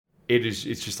it's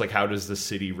just like, how does the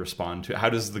city respond to, how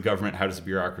does the government, how does the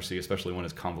bureaucracy, especially when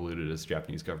it's convoluted as the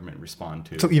Japanese government, respond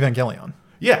to? So Evangelion.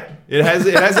 Yeah, it has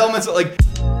elements of, like.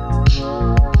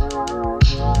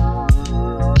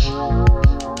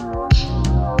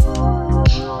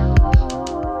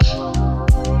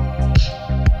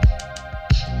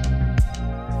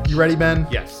 You ready, Ben?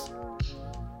 Yes.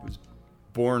 I was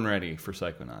born ready for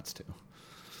Psychonauts 2.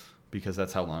 Because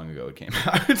that's how long ago it came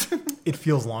out. It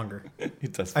feels longer.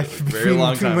 It does feel like a very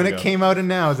long time when ago. it came out and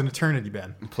now is an eternity,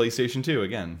 Ben. PlayStation 2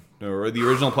 again. Or the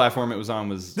original platform it was on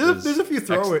was There's a few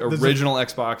throwaway original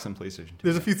Xbox and PlayStation 2.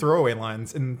 There's a few throwaway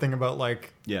lines in the thing about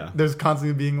like there's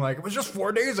constantly being like, it was just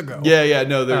 4 days ago. Yeah,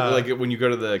 no, like when you go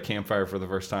to the campfire for the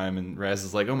first time and Raz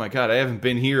is like, "Oh my god, I haven't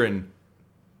been here in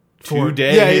 2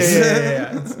 days."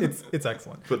 Yeah. It's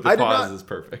excellent. But the pause is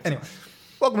perfect. Anyway,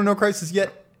 welcome to No Crisis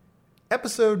Yet.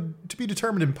 Episode to be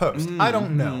determined in post. I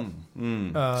don't know.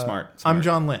 Smart. I'm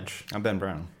John Lynch. I'm Ben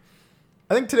Brown.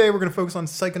 I think today we're going to focus on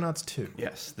Psychonauts 2.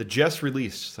 Yes, the just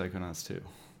released Psychonauts 2.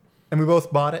 And we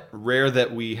both bought it. Rare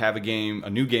that we have a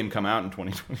new game come out in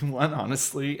 2021,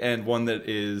 honestly, and one that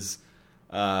is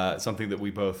something that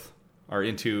we both are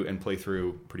into and play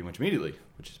through pretty much immediately,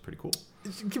 which is pretty cool.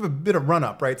 Give a bit of run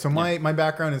up, right? So my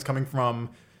background is coming from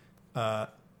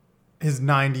his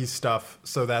 90s stuff.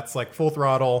 So that's like Full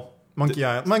Throttle, Monkey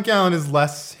Island. Monkey Island is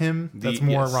less him. That's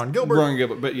more Ron Gilbert. Ron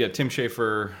Gilbert, but yeah, Tim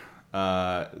Schafer,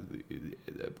 what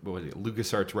was it?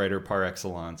 LucasArts writer par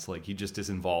excellence. Like, he just is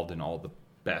involved in all the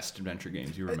best adventure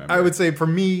games you remember. I would say for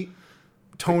me,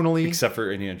 tonally, except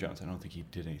for Indiana Jones, I don't think he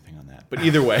did anything on that. But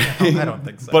either way, I don't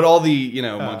think so. But all the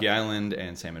Monkey Island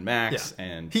and Sam & Max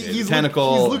and he's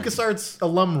Tentacle, he's LucasArts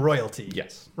alum royalty.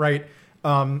 Yes, right.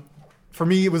 For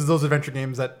me, it was those adventure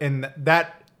games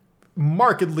that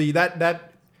markedly that.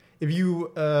 If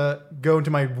you go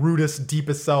into my rudest,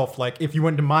 deepest self, like if you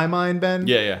went to my mind, Ben,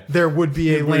 there would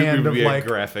be a land of like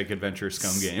graphic adventure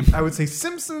scum game. I would say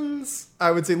Simpsons.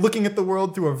 I would say looking at the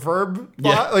world through a verb,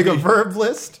 a verb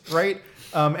list, right?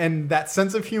 And that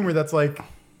sense of humor that's like,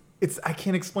 I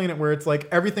can't explain it. Where it's like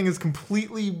everything is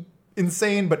completely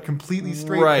insane but completely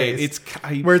straight.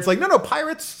 Right. Where it's like, no,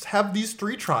 pirates have these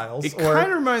 3 trials. It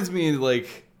kind of reminds me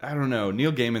like, I don't know,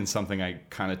 Neil Gaiman's something I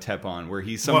kind of tap on, where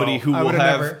he's somebody who will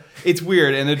have... It's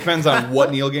weird, and it depends on what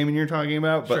Neil Gaiman you're talking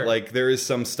about, but like there is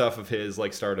some stuff of his,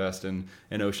 like Stardust and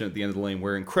Ocean at the End of the Lane,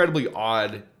 where incredibly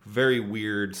odd, very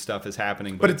weird stuff is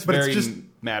happening, but it's very just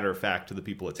matter-of-fact to the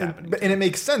people it's happening to. And it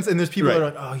makes sense, and there's people that are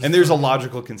like, oh... And there's a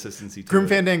logical consistency to Grim it.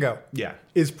 Fandango Yeah.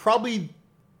 is probably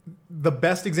the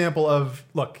best example of,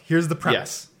 look, here's the premise.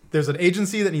 Yes. There's an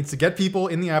agency that needs to get people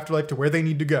in the afterlife to where they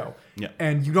need to go. Yeah.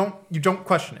 And you don't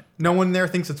question it. No one there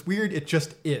thinks it's weird. It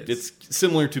just is. It's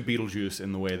similar to Beetlejuice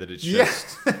in the way that it's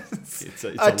just...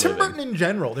 it's Tim Burton in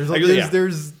general. There's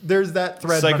that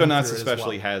thread. Psychonauts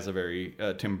especially has a very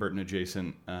Tim Burton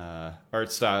adjacent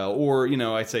art style, or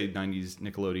I'd say 90s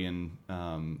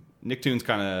Nickelodeon. Nicktoons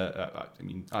kind of,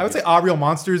 I would say Ariel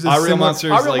Monsters is Ariel similar.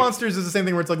 Monsters, Ariel Monsters is the same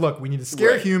thing where it's like, look, we need to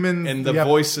scare humans. And the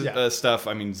voice stuff,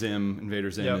 Zim, Invader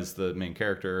Zim is the main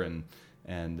character,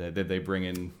 and they bring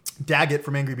in... Daggett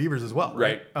from Angry Beavers as well,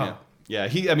 right? Oh. Yeah.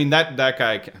 That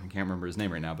guy, I can't remember his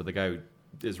name right now, but the guy who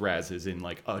is Raz is in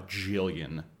like a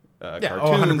jillion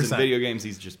cartoons and video games.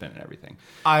 He's just been in everything.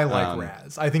 I like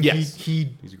Raz. I think he's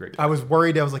a great guy. I was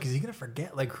worried. I was like, is he going to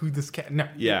forget like who this cat? No.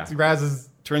 Yeah. Raz is...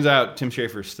 Turns out Tim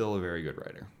Schafer is still a very good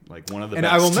writer. Like one of the best. And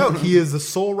I will note, he is the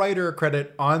sole writer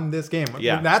credit on this game.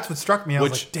 Yeah. And that's what struck me. I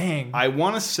was like, dang. I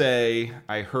want to say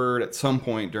I heard at some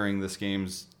point during this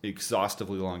game's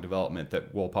exhaustively long development that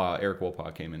Eric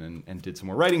Wolpaw came in and did some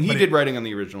more writing. He did writing on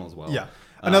the original as well. Yeah.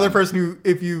 Another person who,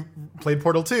 if you played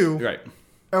Portal 2... Right.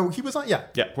 Oh, he was on? Yeah.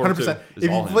 Yeah, Portal 100%. 2 if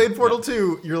you played Portal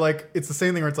 2, you're like, it's the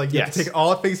same thing where it's like, you have to take it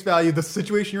all at face value. The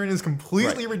situation you're in is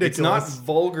completely ridiculous. It's not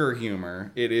vulgar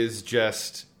humor. It is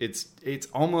just, it's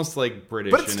almost like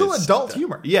British. But it's still adult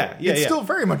humor. Yeah. It's still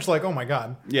very much like, oh my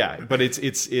God. Yeah, but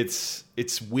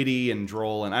it's witty and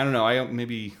droll. And I don't know, I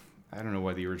don't know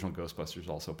why the original Ghostbusters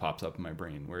also pops up in my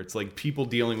brain, where it's like people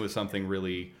dealing with something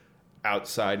really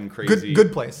outside and crazy.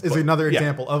 Good Place is another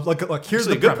example of like here's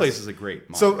the Good Place is a great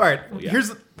model. So all right,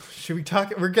 should we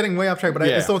talk? We're getting way off track, but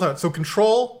I still want to talk. So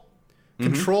Control,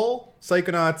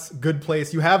 Psychonauts, Good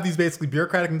Place. You have these basically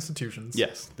bureaucratic institutions.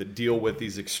 Yes, that deal with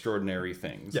these extraordinary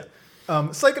things. Yeah.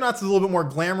 Psychonauts is a little bit more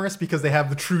glamorous because they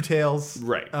have the True Tales.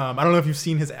 Right. I don't know if you've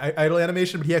seen his idle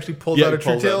animation, but he actually pulls out a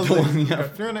True Tales.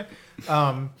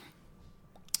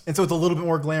 And so it's a little bit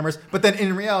more glamorous. But then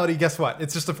in reality, guess what?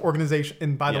 It's just an organization.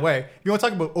 And by the way, if you want to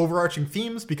talk about overarching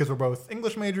themes, because we're both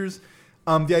English majors,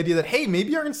 the idea that, hey,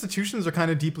 maybe our institutions are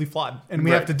kind of deeply flawed and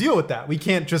we have to deal with that. We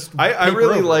can't just. I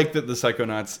really like that the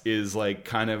Psychonauts is like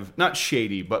kind of not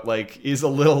shady, but like is a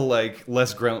little like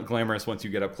less glamorous once you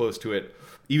get up close to it.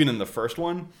 Even in the first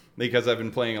one, because I've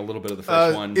been playing a little bit of the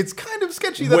first one. It's kind of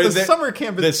sketchy that the summer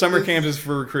camp is... The summer camp is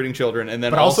for recruiting children, and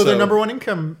then but also their number one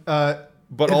income...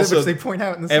 but also, which they point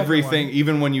out in the everything,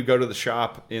 even when you go to the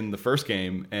shop in the first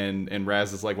game, and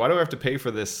Raz is like, why do I have to pay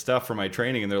for this stuff for my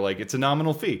training? And they're like, it's a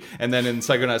nominal fee. And then in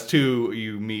Psychonauts 2,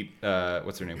 you meet,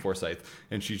 what's her name, Forsyth,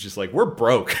 and she's just like, we're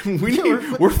broke. we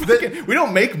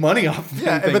don't make money off of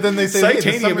anything. But then they say,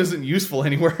 Titanium isn't useful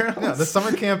anywhere else. Yeah, the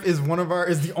summer camp is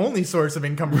the only source of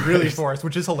income really for us,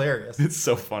 which is hilarious. It's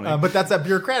so funny. But that's that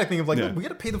bureaucratic thing of like, look, we got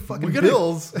to pay the fucking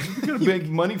bills. We got to make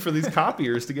money for these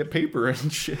copiers to get paper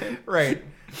and shit. Right.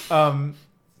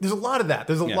 There's a lot of that.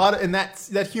 There's a lot of, and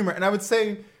that humor. And I would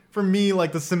say for me,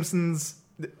 like The Simpsons,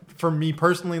 for me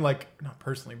personally, like not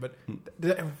personally, but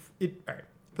all right,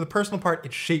 for the personal part,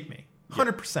 it shaped me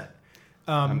 100%.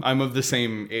 I'm of the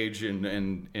same age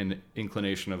and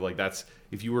inclination of like that's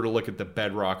if you were to look at the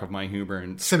bedrock of my humor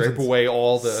and scrape away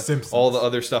all the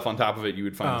other stuff on top of it, you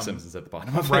would find The Simpsons at the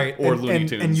bottom of it, or Looney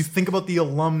Tunes. And you think about the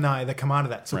alumni that come out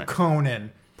of that. So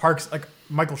Conan, Parks, like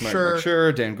Michael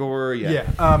Schur, Dan Gore,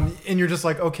 and you're just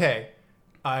like, okay,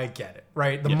 I get it,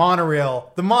 right? The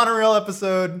monorail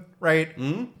episode, right?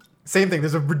 Mm-hmm. Same thing.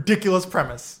 There's a ridiculous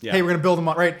premise. Yeah. Hey, we're gonna build a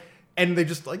right? And they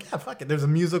just like, yeah, fuck it. There's a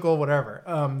musical, whatever.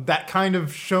 That kind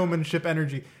of showmanship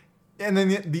energy. And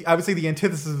then I would say the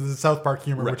antithesis of the South Park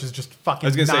humor, which is just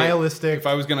fucking nihilistic. Say, if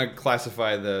I was going to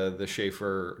classify the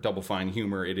Schaefer Double Fine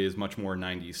humor, it is much more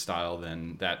 90s style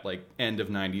than that like end of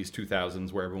 90s,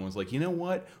 2000s where everyone was like, you know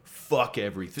what? Fuck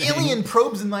everything. Alien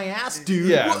probes in my ass, dude.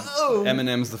 Yeah. Whoa.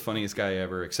 Eminem's the funniest guy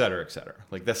ever, et cetera, et cetera.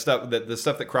 Like the stuff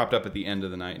that cropped up at the end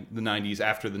of the 90s,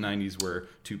 after the 90s were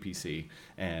too PC.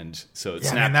 And so it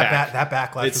snapped back. That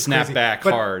backlash. It snapped back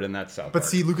hard, and that's South Park. But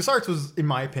see, LucasArts was, in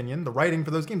my opinion, the writing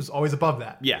for those games was always above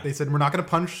that. Yeah, they said we're not going to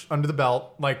punch under the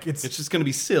belt. Like it's just going to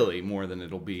be silly more than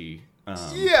it'll be.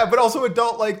 But also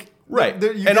adult like. Right,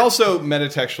 and also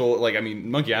metatextual. Like, I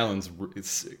mean, Monkey Island's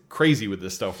it's crazy with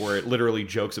this stuff where it literally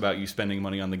jokes about you spending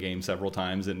money on the game several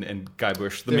times, and Guy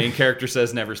Bush, the main character,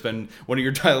 says never spend. One of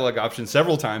your dialogue options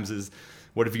several times is,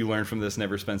 what have you learned from this?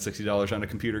 Never spend $60 on a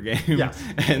computer game. Yeah.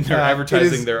 And they're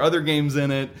advertising their other games in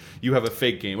it. You have a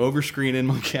fake game over screen in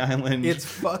Monkey Island. It's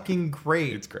fucking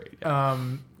great. It's great. Yeah.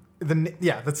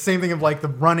 That's the same thing of like the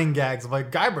running gags of like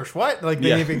Guybrush, what? Like they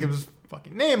didn't even give his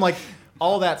fucking name. Like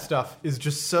all that stuff is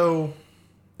just so.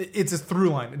 It's a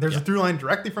through line. There's a through line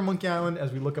directly from Monkey Island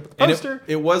as we look up at the poster.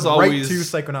 It was always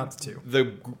right to Psychonauts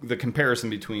 2. The comparison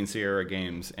between Sierra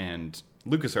Games and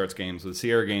LucasArts games was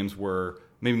Sierra Games were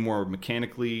maybe more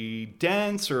mechanically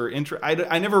dense or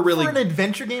I never really... For an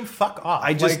adventure game, fuck off.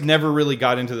 I just never really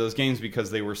got into those games because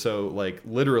they were so, like,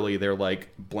 literally, they're like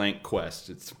blank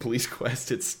quest. It's Police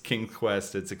Quest, it's King's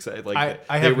Quest, it's exciting. Like,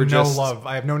 I have no love.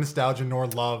 I have no nostalgia nor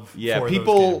love for those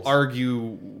people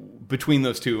argue between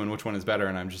those two and which one is better,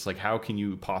 and I'm just like, how can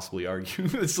you possibly argue?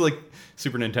 It's like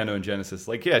Super Nintendo and Genesis.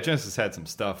 Like, yeah, Genesis had some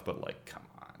stuff, but, like, come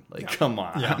on. Like, come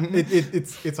on. Yeah,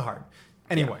 it's hard.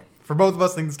 Anyway. Yeah. For both of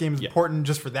us, I think this game is important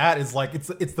just for that. Is like it's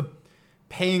the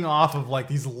paying off of like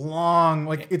these long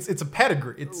like it's a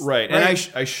pedigree. It's right. And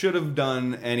I should have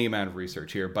done any amount of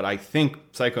research here, but I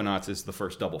think Psychonauts is the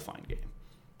first Double Fine game.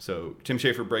 So Tim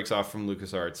Schafer breaks off from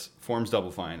LucasArts, forms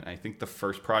Double Fine. I think the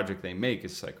first project they make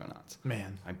is Psychonauts.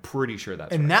 Man, I'm pretty sure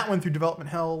that's and right. that went through development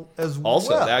hell as well.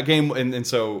 Also, that game, and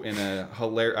so in a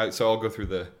hilarious. So I'll go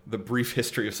through the brief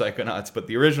history of Psychonauts, but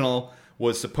the original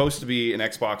was supposed to be an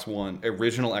Xbox One,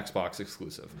 original Xbox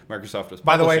exclusive. Microsoft was publishing it.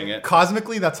 By the way,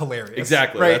 cosmically, that's hilarious.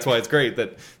 Exactly. Right? That's why it's great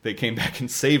that they came back and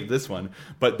saved this one.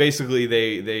 But basically,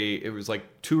 it was like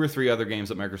 2 or 3 other games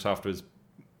that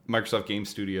Microsoft Game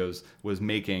Studios was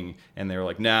making, and they were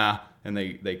like, nah, and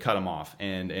they cut them off.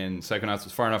 And Psychonauts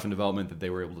was far enough in development that they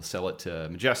were able to sell it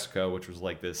to Majestica, which was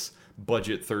like this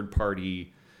budget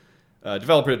third-party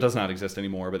developer that does not exist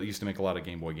anymore, but they used to make a lot of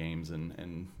Game Boy games,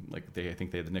 and like I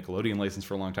think they had the Nickelodeon license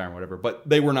for a long time or whatever, but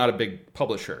they were not a big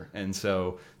publisher, and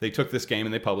so they took this game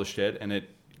and they published it, and it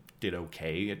did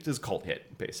okay. It is a cult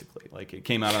hit, basically. Like, it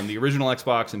came out on the original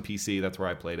Xbox and PC, that's where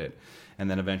I played it,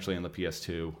 and then eventually on the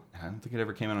PS2. I don't think it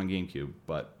ever came out on GameCube,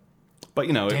 but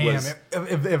you know, it was...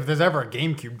 If there's ever a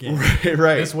GameCube game,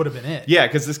 right. This would have been it. Yeah,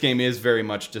 because this game is very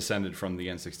much descended from the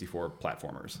N64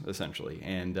 platformers, essentially.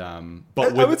 And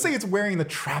but I would say it's wearing the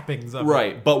trappings of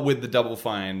it. But with the Double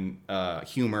Fine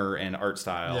humor and art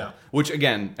style, which,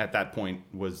 again, at that point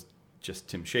was just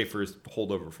Tim Schafer's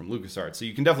holdover from LucasArts. So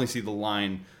you can definitely see the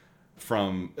line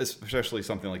from especially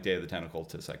something like Day of the Tentacle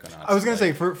to Psychonauts. I was going to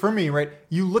say, for me, right,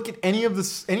 you look at any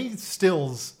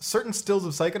stills, certain stills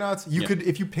of Psychonauts, you could,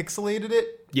 if you pixelated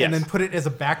it, and then put it as a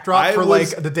backdrop for like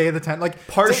the Day of the Tentacle. Like,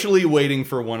 partially waiting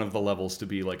for one of the levels to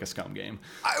be like a Scum game.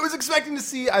 I was expecting to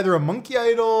see either a Monkey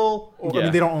Idol, or I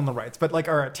mean, they don't own the rights, but like,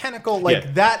 or a Tentacle,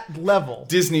 like that level.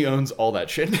 Disney owns all that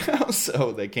shit now,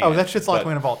 so they can't. Oh, that shit's locked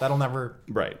away in a vault. That'll never.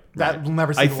 Right. That will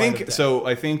never see the light of day. So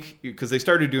I think because they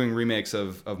started doing remakes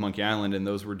of Monkey Island, and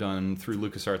those were done through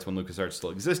LucasArts when LucasArts still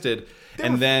existed,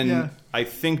 I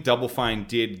think Double Fine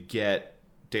did get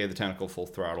Day of the Tentacle, Full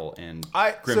Throttle, and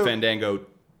Grim Fandango.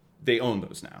 They own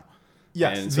those now.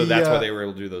 Yes. And so that's why they were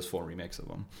able to do those full remakes of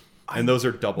them. And those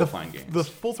are Double Fine games. The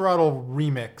Full Throttle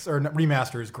remix or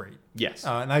remaster is great. Yes.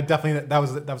 And I definitely, that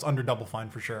was under Double Fine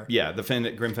for sure. Yeah, the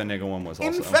Grim Fandango one was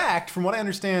also. In fact, from what I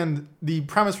understand, the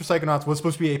premise for Psychonauts was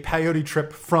supposed to be a peyote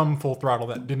trip from Full Throttle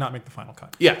that did not make the final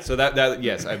cut. Yeah, so that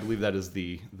yes, I believe that is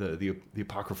the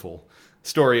apocryphal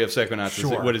story of Psychonauts.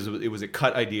 Sure. It was a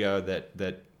cut idea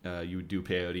that you would do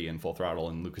peyote and Full Throttle,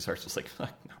 and LucasArts was like, no.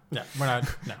 Yeah, we're not.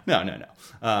 No.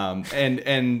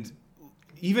 And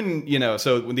even,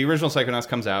 so when the original Psychonauts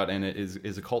comes out and it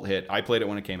is a cult hit, I played it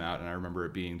when it came out, and I remember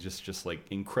it being just like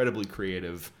incredibly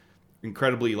creative,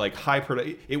 incredibly like high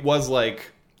product. It was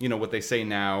like, what they say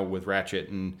now with Ratchet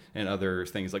and other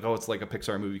things, like, oh, it's like a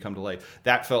Pixar movie come to life.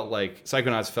 That felt like,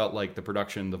 Psychonauts felt like the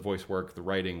production, the voice work, the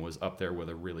writing was up there with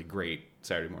a really great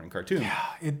Saturday morning cartoon.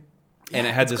 Yeah, and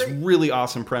it had this really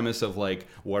awesome premise of like,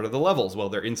 what are the levels? Well,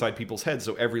 they're inside people's heads,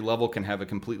 so every level can have a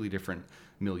completely different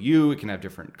milieu. It can have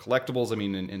different collectibles. I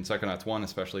mean, in Psychonauts 1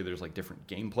 especially, there's like different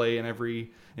gameplay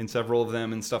in several of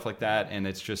them and stuff like that. And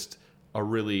it's just a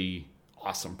really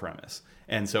awesome premise.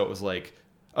 And so it was like,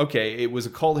 okay, it was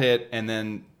a cult hit, and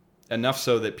then enough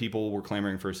so that people were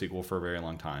clamoring for a sequel for a very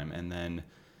long time. And then,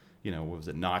 what was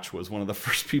it? Notch was one of the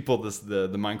first people. The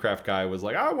Minecraft guy was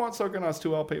like, I want Psychonauts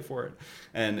 2, I'll pay for it.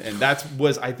 And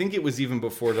I think it was even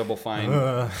before Double Fine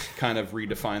kind of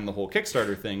redefined the whole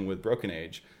Kickstarter thing with Broken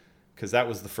Age, because that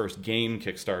was the first game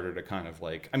Kickstarter to kind of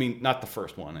like, I mean, not the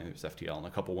first one, it was FTL and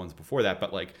a couple ones before that,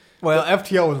 but like, well,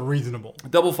 FTL was reasonable.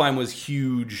 Double Fine was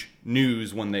huge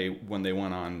news when they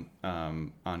went on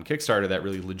Kickstarter. That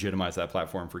really legitimized that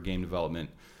platform for game development.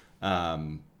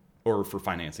 Or for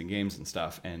financing games and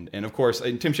stuff. And of course,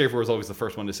 Tim Schafer was always the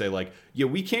first one to say, like,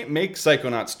 we can't make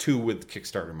Psychonauts 2 with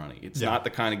Kickstarter money. It's not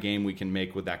the kind of game we can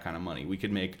make with that kind of money. We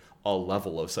could make a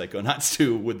level of Psychonauts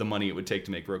 2 with the money it would take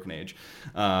to make Broken Age.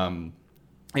 And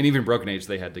even Broken Age,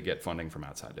 they had to get funding from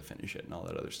outside to finish it and all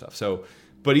that other stuff. So,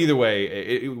 but either way,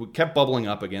 it kept bubbling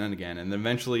up again and again. And then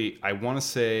eventually, I want to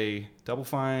say Double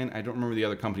Fine, I don't remember the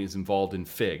other companies involved in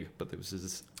Fig, but there was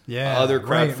this other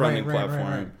crowdfunding platform.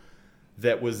 Right.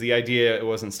 That was the idea. It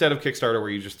was, instead of Kickstarter where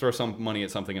you just throw some money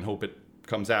at something and hope it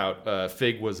comes out,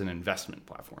 Fig was an investment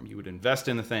platform. You would invest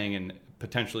in a thing and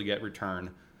potentially get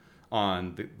return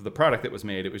on the product that was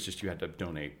made. It was just you had to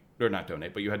donate, or not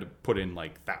donate, but you had to put in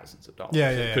like thousands of dollars.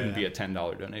 It couldn't be a $10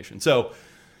 donation. So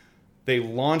they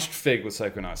launched Fig with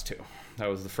Psychonauts 2. That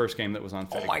was the first game that was on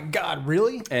Fig. Oh my God,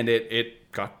 really? And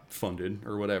it got funded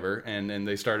or whatever, and then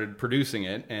they started producing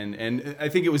it. And I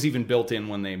think it was even built in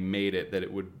when they made it that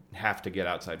it would have to get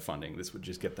outside funding. This would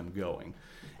just get them going.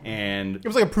 And it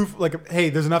was like a proof, like, hey,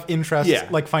 there's enough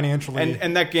interest, like financially.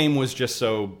 And that game was just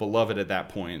so beloved at that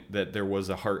point that there was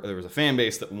a fan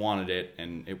base that wanted it,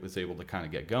 and it was able to kind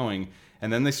of get going.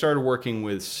 And then they started working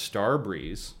with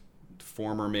Starbreeze,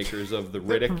 former makers of the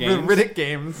Riddick games. The Riddick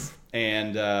games.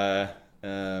 And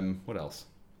what else?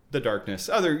 The Darkness.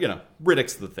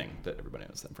 Riddick's the thing that everybody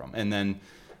knows them from. And then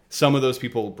some of those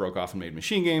people broke off and made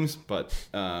machine games, but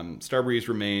Starbreeze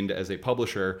remained as a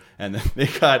publisher, and then they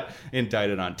got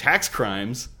indicted on tax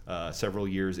crimes several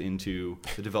years into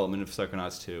the development of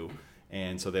Psychonauts 2,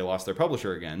 and so they lost their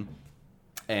publisher again.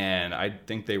 And I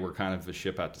think they were kind of a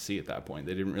ship out to sea at that point.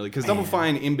 They didn't really, because Double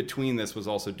Fine in between this was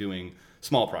also doing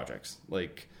small projects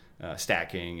like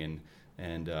Stacking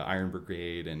and Iron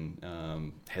Brigade and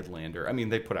Headlander. I mean,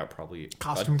 they put out probably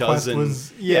Costume a dozen.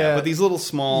 Quest was, but these little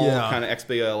small kind of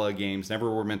XBLA games never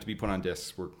were meant to be put on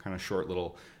discs. Were kind of short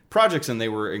little projects, and they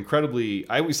were incredibly.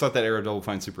 I always thought that era of Double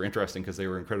Fine super interesting because they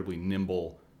were incredibly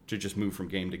nimble to just move from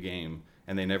game to game,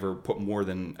 and they never put more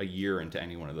than a year into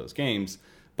any one of those games.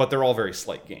 But they're all very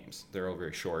slight games. They're all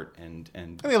very short and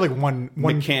they have like one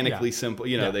mechanically simple.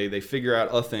 They figure out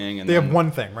a thing and they have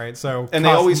one thing, right? So they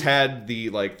always had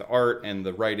the art and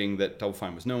the writing that Double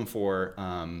Fine was known for.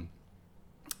 And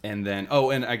then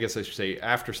and I guess I should say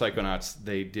after Psychonauts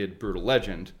they did Brutal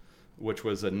Legend, which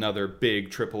was another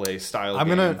big AAA style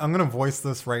game. I'm gonna voice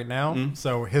this right now. Mm-hmm.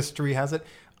 So history has it.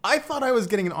 I thought I was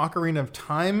getting an Ocarina of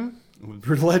Time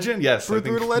Brutal Legend? Yes.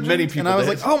 Brutal Legend. Many people. And I was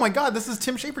like, oh my god, this is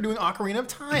Tim Schafer doing Ocarina of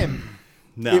Time.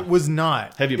 No. It was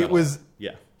not. Heavy metal.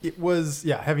 It was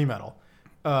heavy metal.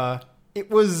 It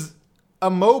was a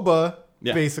MOBA,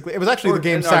 basically. It was actually the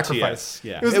game Sacrifice. RTS,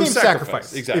 yeah. It was the game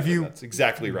Sacrifice. Exactly. That's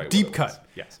exactly right. Deep cut.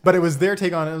 Yes. But it was their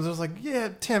take on it. It was just like, yeah,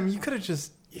 Tim, you could have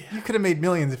just... Yeah. You could have made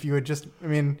millions if you had just,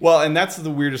 Well, and that's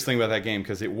the weirdest thing about that game,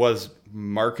 because it was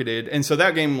marketed. And so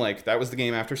that game, that was the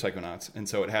game after Psychonauts. And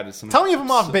so it had some... Tell me if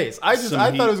I'm off base. I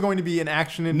thought it was going to be an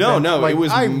action adventure. No, it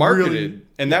was marketed.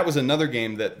 And that was another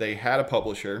game that they had a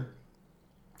publisher.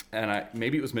 And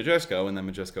maybe it was Majesco, and then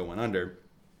Majesco went under.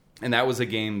 And that was a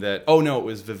game that... Oh, no, it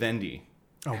was Vivendi.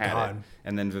 Oh, God. It.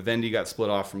 And then Vivendi got split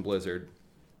off from Blizzard.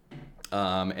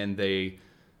 And they...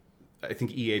 I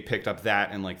think EA picked up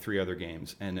that and 3 other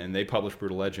games, and they published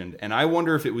Brutal Legend. And I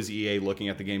wonder if it was EA looking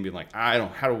at the game being like,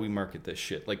 how do we market this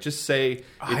shit? Just say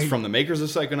it's from the makers of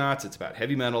Psychonauts, it's about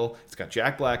heavy metal, it's got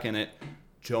Jack Black in it.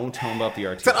 Don't tell them about the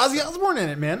RTS. It's got Ozzy Osbourne in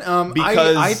it, man.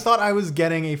 Because I thought I was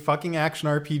getting a fucking action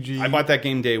RPG. I bought that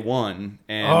game day one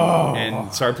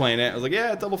and started playing it. I was like,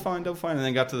 yeah, Double Fine. And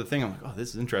then got to the thing. I'm like, oh, this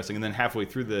is interesting. And then halfway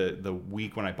through the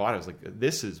week when I bought it, I was like,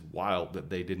 this is wild that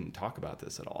they didn't talk about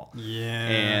this at all. Yeah.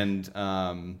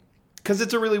 And because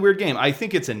it's a really weird game. I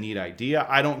think it's a neat idea.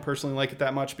 I don't personally like it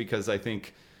that much because I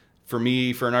think for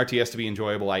me, for an RTS to be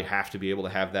enjoyable, I have to be able to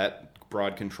have that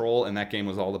broad control, and that game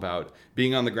was all about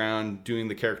being on the ground, doing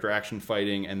the character action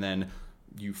fighting, and then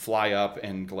you fly up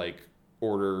and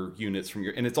order units from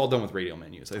and it's all done with radial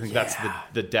menus. I think that's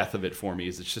the death of it for me,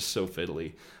 is it's just so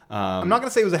fiddly. I'm not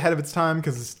gonna say it was ahead of its time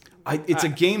because it's a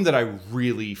game that I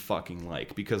really fucking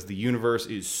like because the universe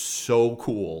is so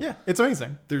cool. Yeah, it's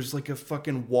amazing. There's a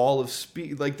fucking wall of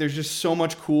speed. There's just so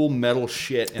much cool metal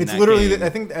shit in it's that literally, game. I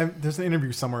think there's an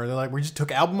interview somewhere. They're like, we just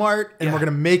took album art and we're going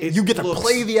to make... You get to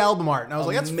play the album art. And I was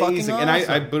like, that's fucking awesome. And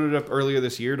I booted up earlier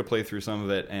this year to play through some of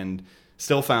it and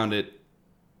still found it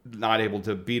not able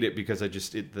to beat it because the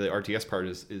RTS part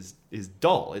is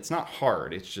dull. It's not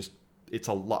hard. It's just... It's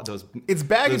a lot. It's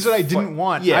baggage that I didn't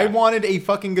want. Yeah. I wanted a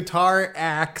fucking guitar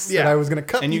axe that I was going to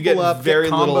cut and people up. And you get very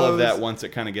little of that once it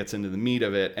kind of gets into the meat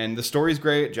of it. And the story's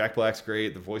great. Jack Black's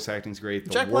great. The voice acting's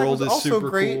great. The world is super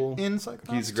cool. In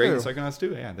Psychonauts He's great in Psychonauts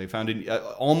too. Yeah, they found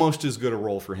almost as good a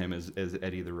role for him as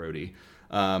Eddie the Roadie.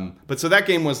 But so that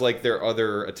game was their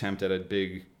other attempt at a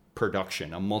big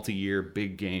production, a multi-year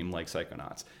big game like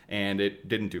Psychonauts, and it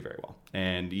didn't do very well.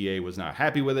 And EA was not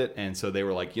happy with it, and so they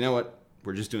were like, you know what?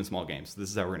 We're just doing small games.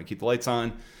 This is how we're going to keep the lights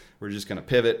on. We're just going to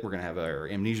pivot. We're going to have our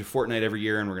Amnesia Fortnight every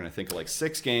year, and we're going to think of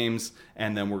 6 games,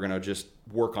 and then we're going to just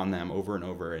work on them over and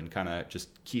over and kind of just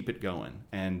keep it going.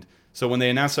 And so when they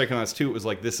announced Psychonauts 2, it was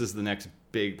this is the next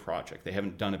big project. They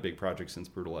haven't done a big project since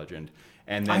Brutal Legend.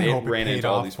 And then it ran into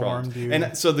all these problems.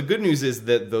 And so the good news is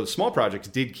that those small projects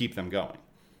did keep them going.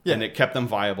 Yeah. And it kept them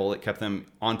viable. It kept them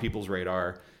on people's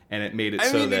radar. And it made it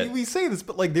that... we say this,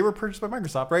 but they were purchased by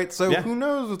Microsoft, right? So who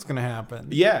knows what's going to happen?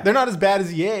 Yeah. They're not as bad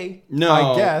as EA, no,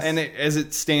 I guess. And as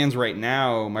it stands right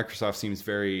now, Microsoft seems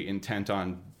very intent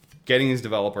on getting these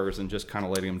developers and just kind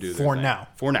of letting them do their thing.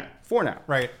 For now.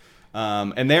 Right.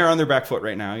 And they're on their back foot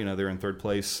right now. They're in third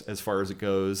place as far as it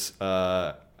goes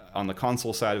on the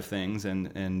console side of things.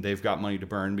 And they've got money to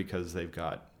burn because they've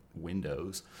got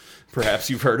Windows. Perhaps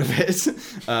you've heard of it.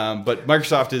 But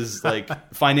Microsoft is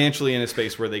financially in a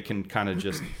space where they can kind of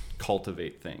just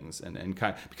cultivate things and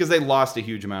kind of, because they lost a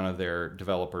huge amount of their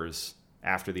developers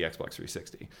after the Xbox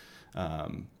 360.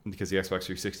 Because the Xbox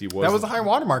 360 was a high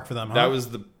watermark for them. Huh? That was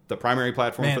the primary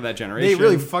platform for that generation. They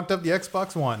really fucked up the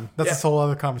Xbox One. That's a whole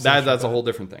other conversation. That's a whole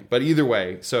different thing. But either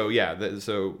way, so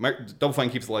Double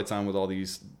Fine keeps the lights on with all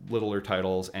these littler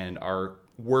titles and are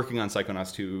working on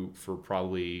Psychonauts 2 for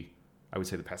probably, I would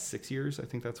say, the past 6 years. I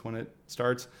think that's when it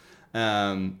starts. So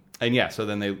then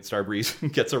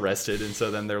Starbreeze gets arrested, and so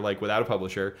then they're without a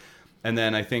publisher. And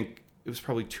then I think it was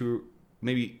probably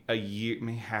maybe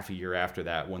half a year after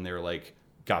that when they were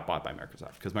got bought by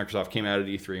Microsoft, because Microsoft came out at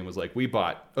E3 and was like, we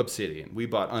bought Obsidian, we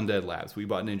bought Undead Labs, we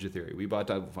bought Ninja Theory, we bought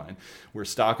Double Fine, we're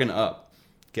stocking up,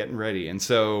 getting ready. And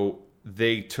so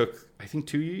they took, I think,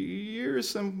 2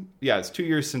 years. It's 2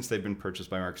 years since they've been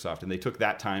purchased by Microsoft, and they took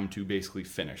that time to basically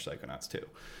finish Psychonauts 2.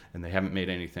 And they haven't made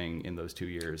anything in those 2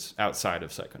 years outside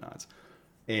of Psychonauts.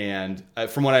 And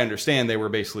from what I understand, they were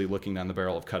basically looking down the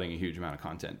barrel of cutting a huge amount of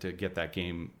content to get that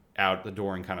game out the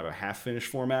door in kind of a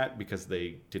half-finished format because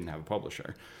they didn't have a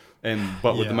publisher.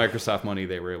 But with the Microsoft money,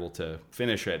 they were able to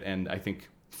finish it. And I think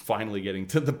finally getting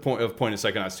to the point of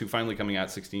Psychonauts 2 finally coming out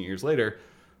 16 years later,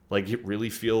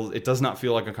 it does not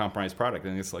feel like a compromised product. I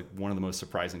think it's one of the most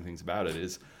surprising things about it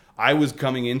is I was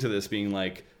coming into this being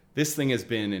this thing has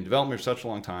been in development for such a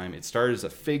long time. It started as a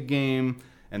Fig game,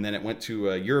 and then it went to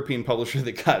a European publisher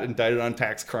that got indicted on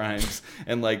tax crimes.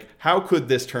 And like, how could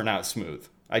this turn out smooth?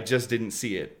 I just didn't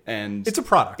see it. And it's a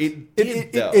product.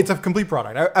 It's a complete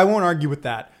product. I won't argue with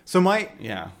that. So I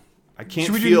can't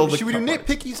should we do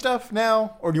nitpicky stuff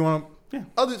now, or do you want to?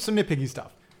 I'll do some nitpicky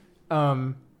stuff.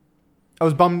 I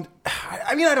was bummed.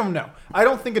 I mean, I don't know. I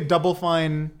don't think a Double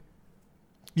Fine.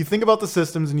 You think about the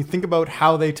systems and you think about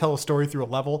how they tell a story through a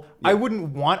level. Yeah. I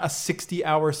wouldn't want a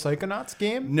 60-hour Psychonauts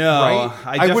game. No,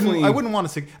 right? I wouldn't want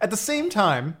to. At the same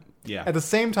time,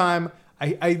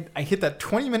 I hit that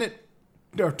 20-minute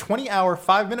or 20-hour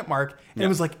 5-minute mark, and it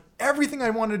was like everything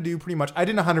I wanted to do. Pretty much, I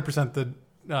didn't 100%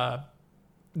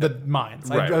 the mines.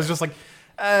 I was just like,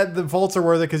 the vaults are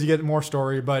worth it because you get more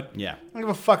story, but I don't give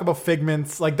a fuck about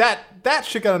Figments. Like that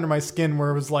shit got under my skin where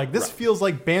it was like, this feels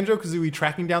like Banjo-Kazooie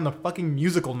tracking down the fucking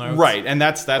musical notes. Right, and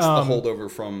that's the holdover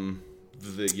from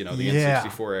the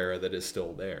N64 era that is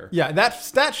still there. Yeah,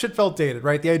 that shit felt dated,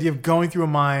 right? The idea of going through a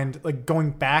mind, like going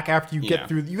back after you get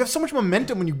through. You have so much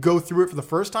momentum when you go through it for the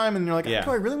first time, and you're like, do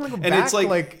I really want to go back? And it's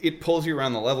like it pulls you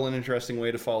around the level in an interesting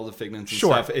way to follow the Figments and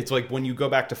stuff. It's like when you go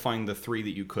back to find the 3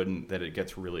 that you couldn't, that it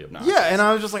gets really obnoxious. Yeah, and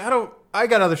I was just like, I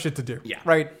got other shit to do. Yeah.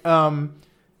 Right?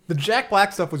 The Jack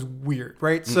Black stuff was weird,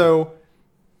 right? So,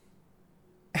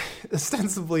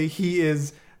 ostensibly, he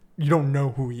is... You don't know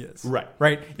who he is. Right.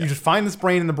 Yeah. You just find this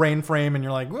brain in the brain frame and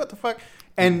you're like, what the fuck?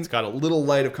 And it's got a little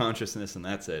light of consciousness and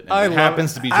that's it. And it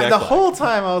happens to be Jack Black. The whole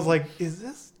time I was like, is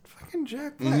this fucking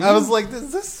Jack Black? Mm-hmm. I was like,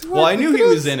 is this who I knew he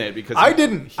was in it because I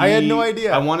didn't. I had no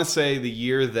idea. I want to say the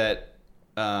year that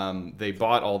they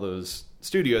bought all those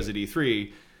studios at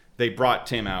E3, they brought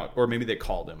Tim out, or maybe they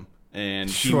called him. And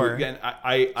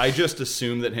I just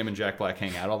assume that him and Jack Black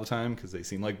hang out all the time because they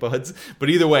seem like buds. But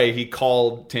either way, he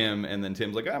called Tim, and then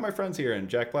Tim's like, my friend's here, and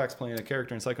Jack Black's playing a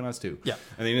character in Psychonauts 2. Yeah.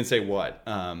 And they didn't say what.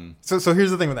 So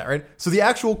here's the thing with that, right? So the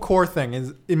actual core thing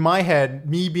is, in my head,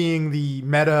 me being the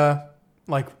meta,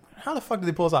 like, how the fuck did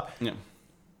they pull this off? Yeah.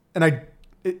 And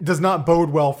it does not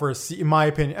bode well for in my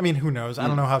opinion. I mean, who knows? I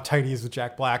don't know how tight he is with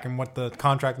Jack Black and what the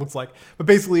contract looks like. But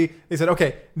basically, they said,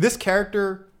 okay, this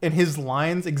character and his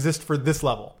lines exist for this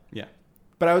level. Yeah.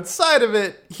 But outside of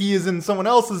it, he is in someone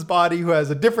else's body who has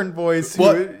a different voice.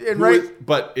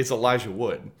 But it's Elijah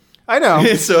Wood. I know.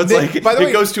 So it's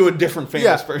it goes to a different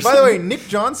famous person. By the way, Nick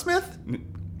John Smith...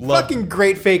 Fucking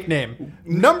great fake name.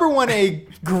 Number one, a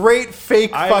great fake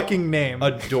fucking name.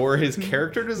 Adore his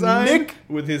character design. Nick,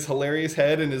 with his hilarious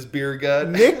head and his beer gut.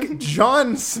 Nick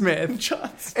John Smith.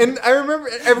 And I remember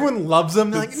everyone loves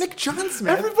him. They're like, Nick John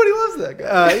Smith. Everybody loves that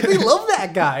guy. They love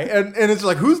that guy. And it's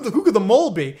like, who could the mole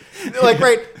be? Like,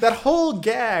 right, that whole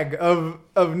gag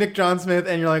of Nick John Smith,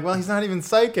 and you're like, well, he's not even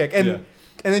psychic. And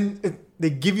then they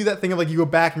give you that thing of like, you go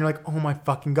back and you're like, oh my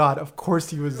fucking God, of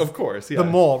course he was the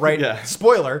mole, right? Yeah.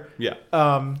 Spoiler. Yeah.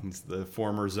 He's the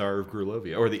former Tsar of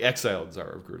Grulovia, or the exiled Tsar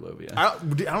of Grulovia. I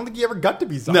don't think he ever got to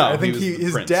be Tsar. No, I think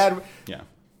his dad... Yeah.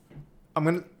 I'm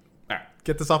going to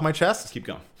get this off my chest. Keep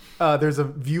going. There's a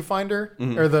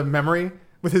viewfinder, or the memory,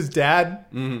 with his dad.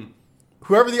 Mm-hmm.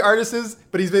 Whoever the artist is,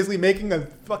 but he's basically making a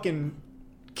fucking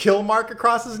kill mark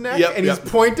across his neck, and he's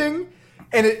pointing,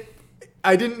 and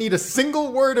I didn't need a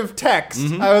single word of text.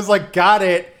 Mm-hmm. I was like, got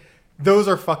it. Those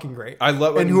are fucking great. I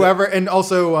love it. And whoever, and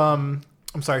also, I'm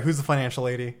sorry, who's the financial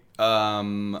lady? The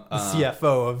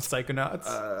CFO of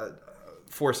Psychonauts.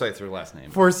 Forsythe's her last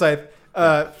name. Forsythe.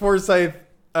 Hollis Forsythe.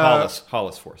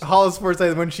 Hollis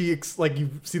Forsythe, when she, like, you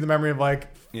see the memory of, like,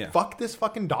 fuck this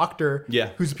fucking doctor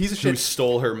who's a piece of shit. Who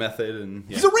stole her method. And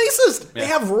he's a racist. Yeah. They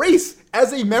have race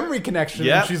as a memory connection.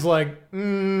 Yeah. And she's like,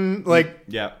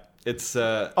 Yeah. It's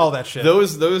all that shit.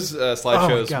 Those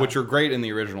slideshows, which are great in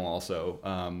the original, also.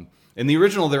 In the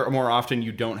original, there more often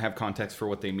you don't have context for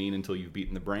what they mean until you've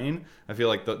beaten the brain. I feel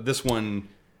like this one,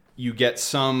 you get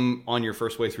some on your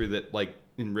first way through that like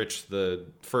enrich the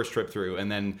first trip through,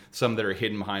 and then some that are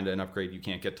hidden behind an upgrade you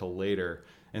can't get till later,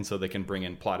 and so they can bring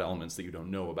in plot elements that you don't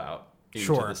know about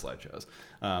into the slideshows.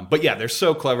 But yeah, they're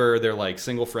so clever. They're like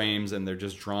single frames, and they're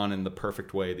just drawn in the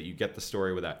perfect way that you get the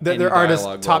story without any dialogue. Their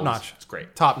artists, top notch. It's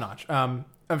great. Top notch. I'm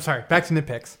sorry, back to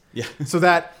nitpicks. Yeah. So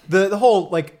that the whole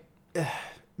like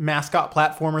mascot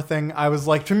platformer thing, I was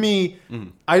like, to me,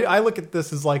 I look at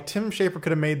this as like Tim Schafer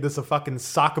could have made this a fucking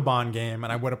Sokoban game,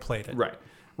 and I would have played it.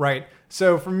 Right.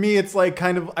 So for me, it's like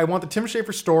kind of, I want the Tim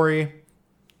Schafer story.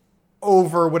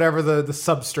 over whatever the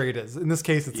substrate is. In this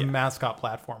case, it's a mascot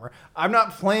platformer. I'm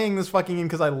not playing this fucking game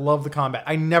because I love the combat.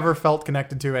 I never felt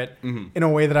connected to it in a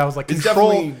way that I was like,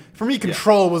 Control. For me,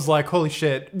 Control was like, holy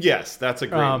shit. Yes, that's a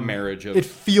great marriage of... It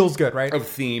feels good, right? Of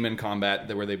theme and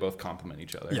combat where they both complement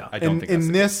each other. Yeah. I don't think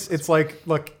in this, it's like,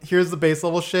 look, here's the base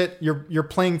level shit. You're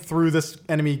playing through this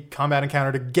enemy combat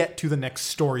encounter to get to the next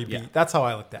story beat. Yeah. That's how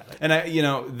I looked at it.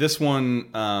 And this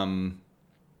one...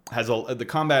 has the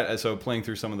combat, so playing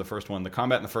through some of the first one, the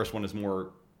combat in the first one is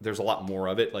more, there's a lot more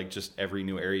of it, like just every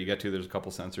new area you get to, there's a couple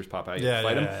sensors pop out, you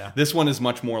fight them. Yeah. This one is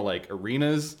much more like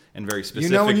arenas and very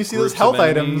specific. When you see those health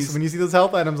items,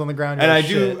 on the ground, and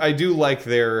I do like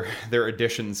their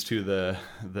additions to the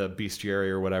bestiary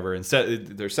or whatever. Instead,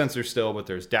 there's sensors still, but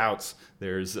there's doubts,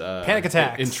 there's panic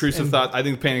attacks, intrusive thought. I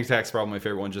think panic attacks is probably my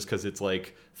favorite one, just because it's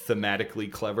like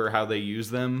thematically clever how they use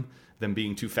them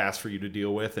being too fast for you to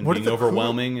deal with and being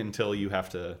overwhelming until you have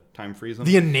to time freeze them.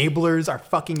 The enablers are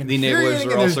fucking infuriating.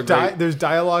 The enablers are also great. There's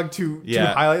dialogue to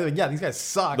highlight. Like, these guys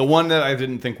suck. The one that I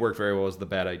didn't think worked very well was the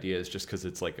bad idea, is just because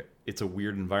it's like it's a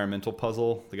weird environmental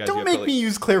puzzle. The guys don't make me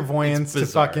use clairvoyance to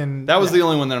fucking. That was the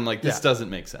only one that I'm like, this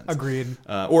doesn't make sense. Agreed.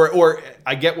 Or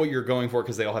I get what you're going for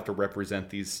because they all have to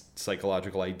represent these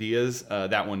psychological ideas.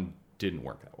 That one didn't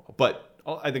work that well, but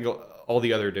I think all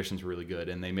the other additions were really good,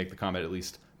 and they make the combat at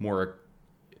least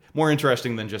more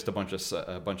interesting than just a bunch of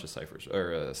ciphers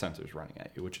or sensors running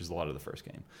at you, which is a lot of the first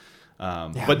game.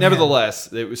 But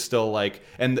nevertheless, it was still like,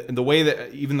 and the way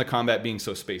that even the combat being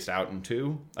so spaced out in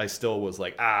 2, I still was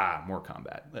like, more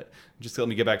combat. Just let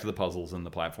me get back to the puzzles and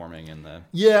the platforming and the...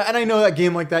 Yeah, and I know that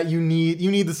game like that, you need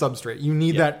the substrate. You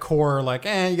need that core, like,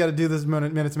 you got to do this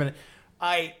minute to minute.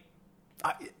 I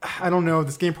don't know.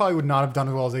 This game probably would not have done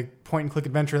as well as a point-and-click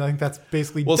adventure. I think that's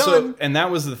basically done. And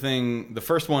that was the thing. The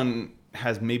first one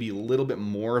has maybe a little bit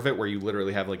more of it, where you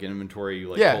literally have like an inventory, you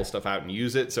pull stuff out and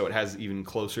use it. So it has even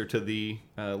closer to the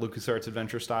LucasArts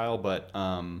adventure style. But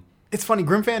it's funny.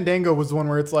 Grim Fandango was the one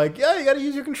where it's like, you got to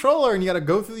use your controller and you got to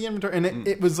go through the inventory. And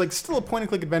it was like still a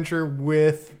point-and-click adventure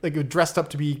with like it dressed up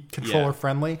to be controller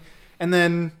friendly. And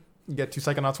then you get to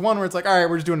Psychonauts 1 where it's like, all right,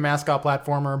 we're just doing mascot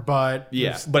platformer, but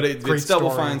it's Double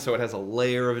Fine, so it has a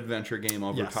layer of adventure game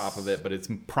over top of it, but it's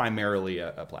primarily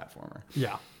a platformer.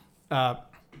 Yeah.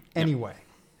 Anyway,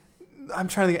 I'm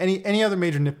trying to think any other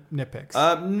major nitpicks.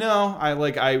 No,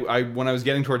 I when I was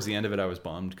getting towards the end of it, I was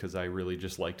bummed because I really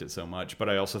just liked it so much. But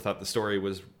I also thought the story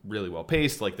was really well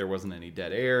paced. Like there wasn't any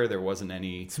dead air, there wasn't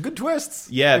any some good twists.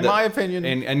 Yeah, in my opinion.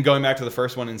 And going back to the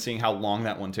first one and seeing how long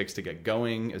that one takes to get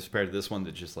going as compared to this one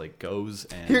that just like goes.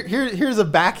 And here's a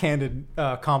backhanded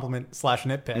compliment /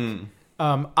 nitpick.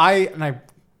 I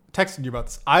texted you about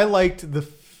this. I liked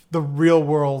the real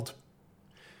world.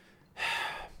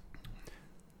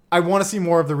 I want to see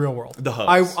more of the real world. The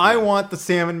hubs. I want the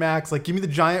Sam & Max. Like, give me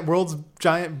the world's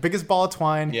biggest ball of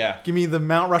twine. Yeah. Give me the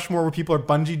Mount Rushmore where people are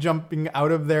bungee jumping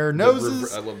out of their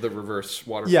noses. I love the reverse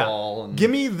waterfall. Yeah. And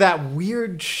give me that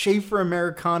weird Schaefer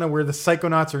Americana where the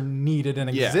Psychonauts are needed and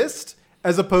exist,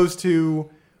 as opposed to...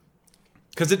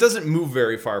 Because it doesn't move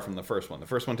very far from the first one. The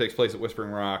first one takes place at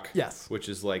Whispering Rock. Yes. Which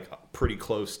is, like, pretty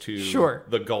close to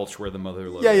the gulch where the Mother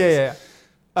Lode is. Yeah.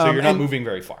 So you're not moving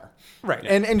very far. Right.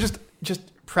 Yeah. And just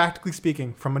practically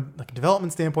speaking, from a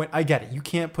development standpoint, I get it. You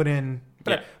can't put in...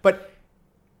 But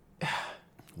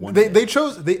they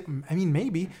chose... I mean,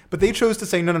 maybe. But they chose to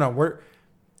say, no.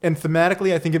 And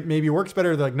thematically, I think it maybe works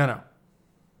better. They're like, no.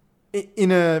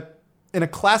 In a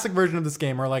classic version of this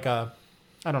game, or like I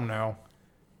don't know...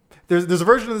 There's a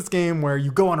version of this game where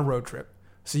you go on a road trip.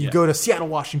 So you go to Seattle,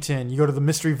 Washington. You go to the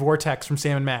Mystery Vortex from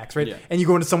Sam & Max, right? Yeah. And you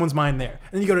go into someone's mind there.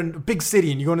 And then you go to a big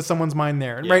city and you go into someone's mind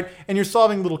there, right? And you're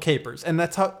solving little capers. And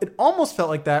that's how it almost felt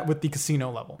like that with the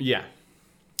casino level. Yeah.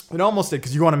 It almost did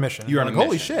because you go on a mission. You're on a mission.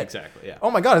 Holy mission. shit. Exactly, yeah. Oh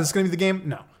my God, is this going to be the game?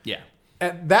 No. Yeah.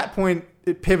 At that point,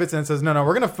 it pivots and it says, no,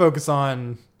 we're going to focus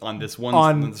on this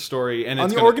one story. And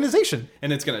it's on the organization.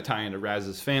 And it's going to tie into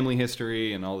Raz's family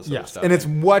history and all this other stuff. And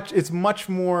it's much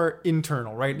more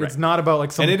internal, right? It's not about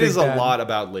like some. And it is a lot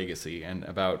about legacy and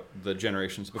about the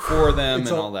generations before them and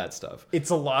all that stuff.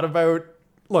 It's a lot about,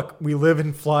 look, we live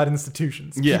in flawed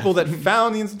institutions. Yeah. People that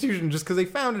found the institution just because they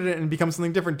founded it and become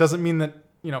something different doesn't mean that,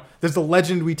 there's the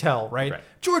legend we tell, right?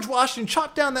 George Washington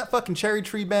chopped down that fucking cherry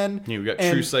tree, Ben. Yeah, we got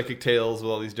true psychic tales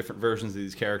with all these different versions of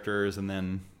these characters, and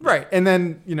then... Right, and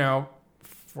then,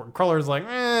 Ford Cruller's like,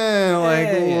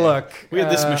 look... We had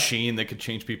this machine that could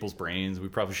change people's brains. We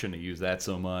probably shouldn't have used that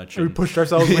so much. We pushed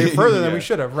ourselves way further than we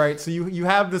should have, right? So you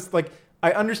have this, like...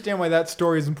 I understand why that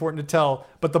story is important to tell,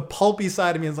 but the pulpy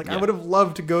side of me is like, I would have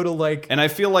loved to go to, like... And I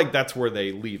feel like that's where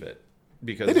they leave it.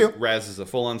 because Raz is a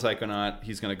full-on Psychonaut.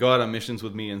 He's going to go out on missions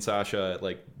with me and Sasha.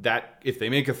 Like that, if they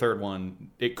make a third one,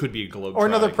 it could be a Globe or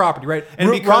another property, right? And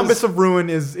Rhombus of Ruin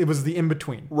was the in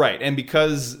between, right? And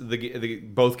because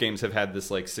both games have had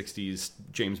this like '60s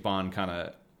James Bond kind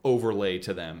of overlay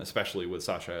to them, especially with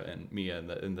Sasha and Mia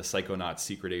and the Psychonaut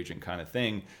secret agent kind of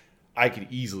thing, I could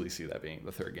easily see that being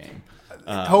the third game.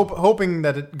 Hoping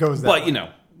that it goes that way. But, you know,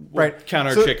 right. Count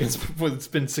our chickens. It's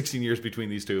been 16 years between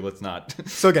these two. Let's not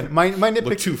So again, my nitpick...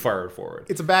 look too far forward.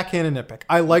 It's a backhanded nitpick.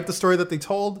 I like the story that they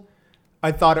told.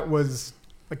 I thought it was,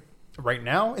 like, right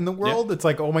now in the world, it's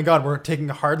like, oh my God, we're taking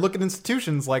a hard look at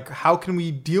institutions. Like, how can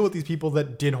we deal with these people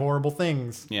that did horrible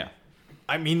things? Yeah.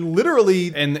 I mean,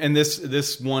 literally... And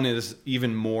this one is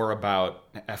even more about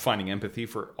finding empathy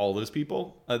for all those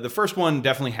people. The first one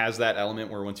definitely has that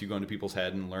element where once you go into people's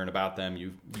head and learn about them,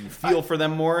 you feel for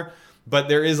them more. But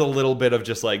there is a little bit of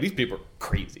just like, these people are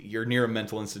crazy. You're near a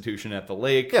mental institution at the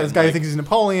lake. Yeah, this guy who thinks he's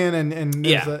Napoleon and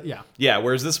yeah,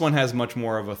 whereas this one has much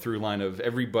more of a through line of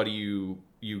everybody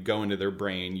you go into their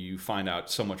brain, you find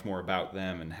out so much more about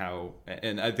them and how,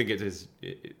 and I think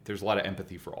there's a lot of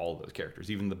empathy for all of those characters.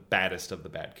 Even the baddest of the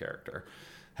bad character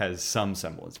has some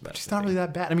semblance of empathy. She's not really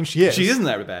that bad. I mean, she is. She isn't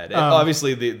that bad.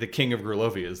 Obviously, the king of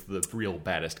Grulovia is the real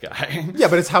baddest guy. Yeah,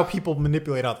 but it's how people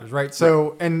manipulate others, right?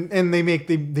 So, right. And they make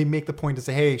the point to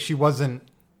say, hey, she wasn't,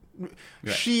 right.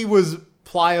 She was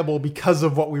pliable because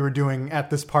of what we were doing at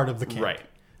this part of the camp. Right.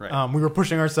 Right. We were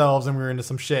pushing ourselves and we were into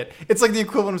some shit. It's like the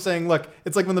equivalent of saying, look,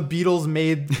 it's like when the Beatles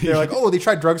they're like, oh, they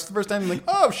tried drugs the first time. Like,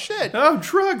 oh, shit. Oh,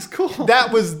 drugs, cool.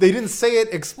 They didn't say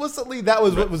it explicitly. That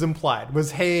was what was implied,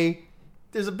 was, hey,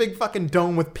 there's a big fucking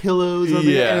dome with pillows. And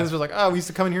it's just like, oh, we used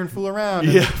to come in here and fool around.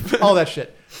 And all that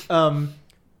shit.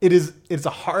 It's a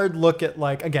hard look at,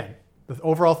 like, again, the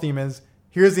overall theme is,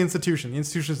 here's the institution. The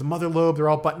institution is the mother lobe. They're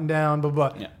all buttoned down, blah,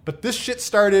 blah. Yeah. But this shit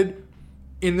started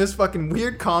in this fucking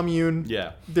weird commune.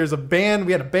 Yeah. There's a band.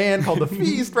 We had a band called The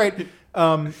Feast, right?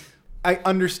 I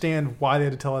understand why they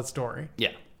had to tell that story.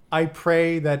 Yeah. I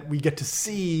pray that we get to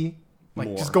see, like,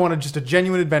 more. Just go on just a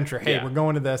genuine adventure. Hey, we're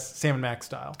going to this Sam and Max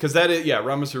style. Because that is,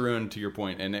 Rhombus of Ruin, to your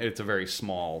point, and it's a very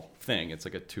small thing. It's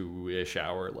like a 2-ish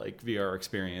hour, like, VR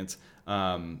experience.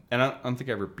 And I don't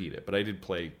think I ever beat it, but I did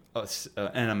play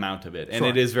an amount of it. And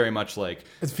it is very much like...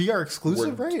 It's VR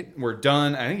exclusive, right? We're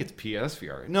done. I think it's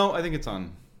PSVR. No, I think it's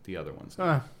on the other ones.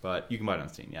 But you can buy it on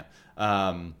Steam, yeah.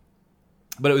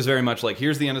 But it was very much like,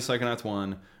 here's the end of Psychonauts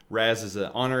 1. Raz is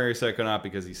an honorary Psychonaut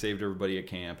because he saved everybody at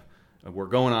camp. We're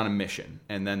going on a mission.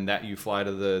 And then that you fly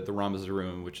to the Rhombus of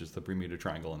Ruin, which is the Bermuda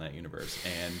Triangle in that universe.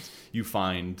 And you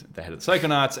find the head of the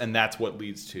Psychonauts, and that's what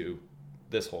leads to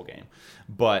this whole game.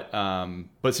 But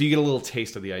so you get a little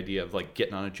taste of the idea of, like,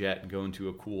 getting on a jet and going to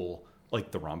a cool,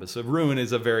 like, the Rhombus of Ruin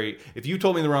is a very... If you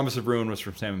told me the Rhombus of Ruin was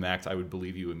from Sam & Max, I would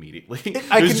believe you immediately.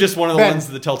 It was just one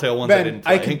of the Telltale ones I didn't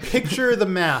play. I can picture the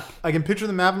map. I can picture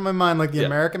the map in my mind, like the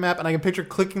American map, and I can picture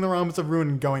clicking the Rhombus of Ruin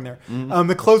and going there. Mm-hmm.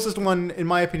 The closest one, in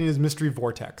my opinion, is Mystery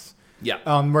Vortex.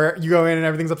 Yeah. Where you go in and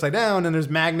everything's upside down and there's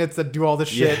magnets that do all this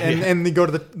shit. And they go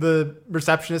to the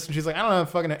receptionist and she's like, I don't know if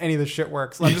fucking any of this shit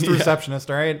works. I'm just a receptionist,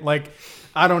 all right? Like,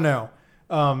 I don't know.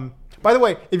 By the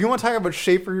way, if you want to talk about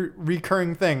Schaefer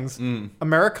recurring things,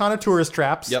 Americana Tourist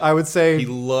Traps, I would say he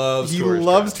loves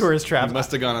tourist traps. He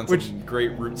must have gone on some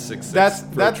great Route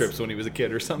 66 road trips when he was a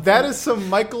kid or something. That is some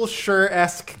Michael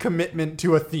Schur-esque commitment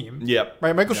to a theme. Yep.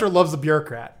 Right? Michael Schur loves the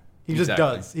bureaucrat. He just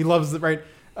does. He loves it, right?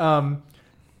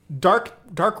 Dark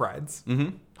rides. Mm-hmm.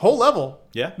 Whole level.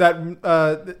 Yeah. That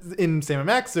in Sam &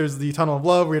 Max, there's the Tunnel of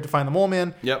Love where you have to find the Mole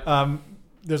Man. Yep.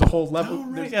 There's a whole level. Oh,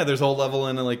 right. There's a whole level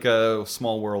in like a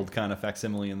Small World kind of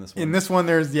facsimile in this one. In this one,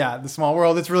 there's the Small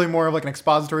World. It's really more of like an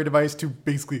expository device to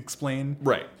basically explain.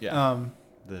 Right. Yeah.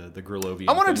 The Grulovian.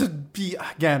 I wanted to be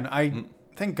again.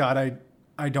 Thank God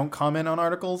I don't comment on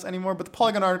articles anymore. But the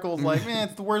Polygon article is like, man,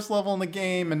 it's the worst level in the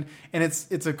game, and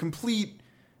it's a complete.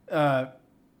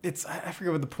 I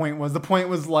forget what the point was. The point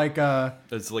was like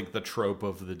it's like the trope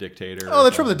of the dictator. Oh,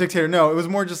 the trope of the dictator. No, it was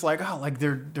more just like, oh, like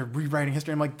they're rewriting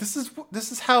history. I'm like, this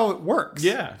is how it works.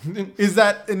 Yeah. Is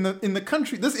that in the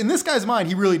country, in this guy's mind,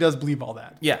 he really does believe all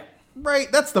that. Yeah.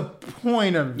 Right? That's the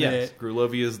point of it.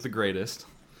 Grulovia is the greatest.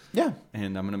 Yeah.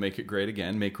 And I'm going to make it great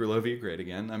again. Make Grulovia great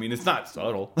again. I mean, it's not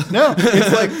subtle. No,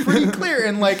 it's like pretty clear.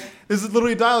 And like, this is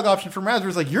literally a dialogue option from Raspberry.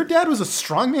 It's like, your dad was a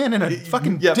strongman and a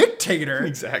fucking dictator.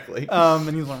 Exactly.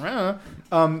 And he's like,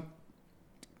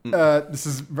 this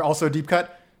is also a deep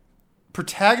cut.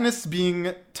 Protagonists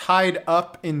being tied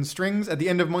up in strings at the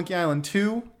end of Monkey Island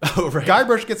 2. Oh, right.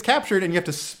 Guybrush gets captured and you have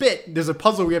to spit. There's a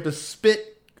puzzle where you have to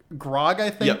spit grog, I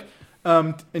think. Yep.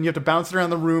 And you have to bounce it around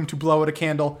the room to blow out a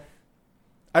candle.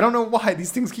 I don't know why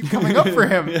these things keep coming up for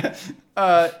him.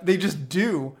 They just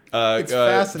do. It's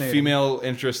fascinating. Female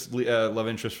interest, love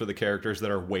interest for the characters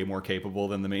that are way more capable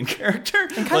than the main character.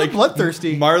 And kind of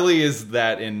bloodthirsty. Marley is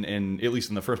that in at least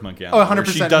in the first Monkey Island.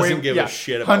 100%. She doesn't give a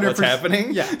shit about what's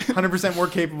happening. Yeah, 100% more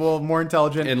capable, more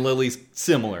intelligent. And Lily's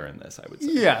similar in this, I would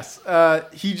say. Yes.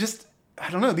 He just, I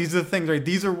don't know. These are the things, right?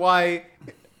 These are why,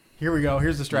 here we go.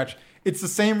 Here's the stretch. It's the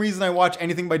same reason I watch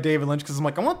anything by David Lynch, because I'm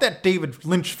like, I want that David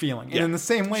Lynch feeling. And in the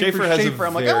same way Schafer for Schafer,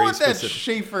 I'm like, I want that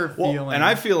Schafer feeling. And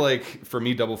I feel like, for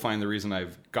me, Double Fine, the reason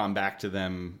I've gone back to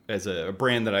them as a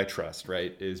brand that I trust,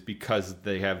 right, is because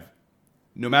they have,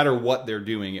 no matter what they're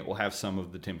doing, it will have some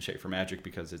of the Tim Schafer magic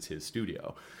because it's his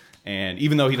studio. And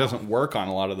even though he doesn't work on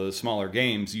a lot of those smaller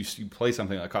games, you play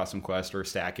something like Custom Quest or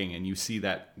Stacking, and you see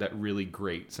that really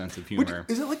great sense of humor.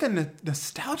 Is it like a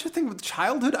nostalgia thing with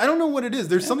childhood? I don't know what it is.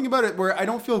 There's something about it where I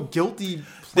don't feel guilty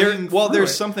playing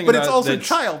there's something about it. But it's also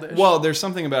childish. Well, there's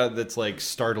something about it that's like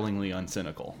startlingly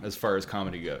uncynical as far as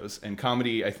comedy goes. And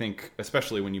comedy, I think,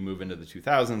 especially when you move into the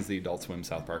 2000s, the Adult Swim,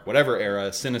 South Park, whatever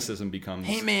era, cynicism becomes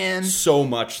so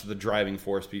much the driving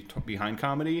force behind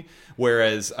comedy.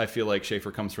 Whereas I feel like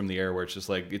Schafer comes from the era where it's just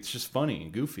like, it's just funny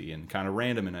and goofy and kind of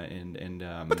random and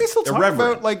but they still talk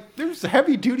about, like, there's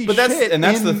heavy duty shit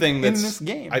that's the thing that's in this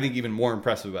game. I think even more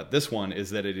impressive about this one is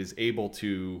that it is able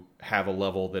to have a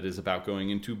level that is about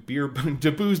going into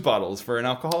booze bottles for an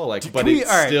alcoholic, but it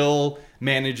still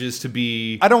manages to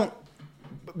be,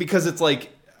 because it's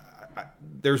like,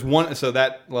 there's one, so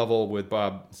that level with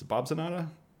Bob, is it Bob Zanotto?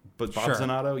 But Bob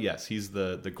Zanotto, yes, he's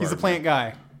the gardener. He's the plant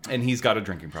guy. And he's got a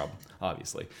drinking problem,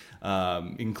 obviously,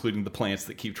 including the plants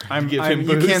that keep trying to give him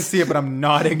booze. You can't see it, but I'm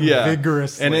nodding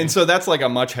vigorously. And so that's like a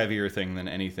much heavier thing than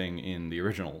anything in the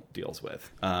original deals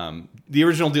with. The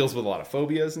original deals with a lot of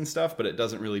phobias and stuff, but it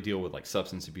doesn't really deal with like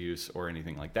substance abuse or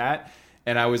anything like that.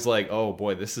 And I was like, oh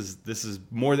boy, this is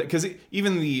more that, because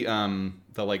even the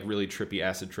like really trippy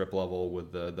acid trip level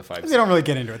with the 5. They don't really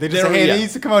get into it. They just say, hey, they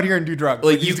used to come out here and do drugs.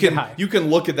 Like you can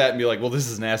look at that and be like, well, this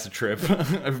is an acid trip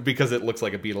because it looks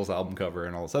like a Beatles album cover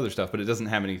and all this other stuff, but it doesn't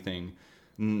have anything,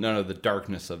 none of the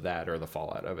darkness of that or the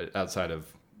fallout of it outside of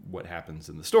what happens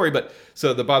in the story. But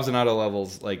so the Bob Zanotto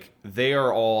levels, like, they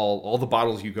are all the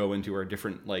bottles you go into are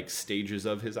different like stages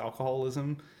of his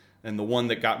alcoholism. And the one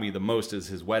that got me the most is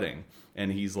his wedding.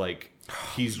 And he's like,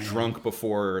 he's drunk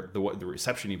before the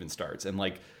reception even starts. And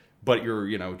like, but you're,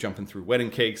 jumping through wedding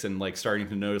cakes and like starting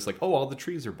to notice like, oh, all the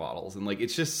trees are bottles. And like,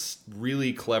 it's just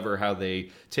really clever how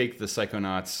they take the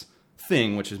Psychonauts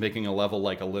thing, which is making a level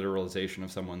like a literalization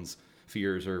of someone's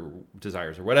fears or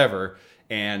desires or whatever.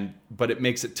 But it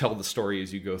makes it tell the story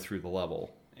as you go through the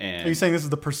level. And are you saying this is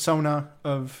the Persona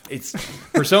of...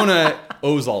 Persona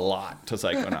owes a lot to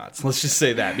Psychonauts. Let's just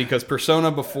say that. Because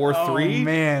Persona before 3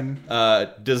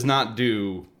 does not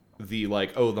do the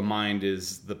like, the mind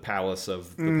is the palace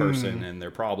of the person and their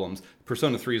problems.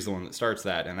 Persona 3 is the one that starts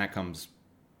that, and that comes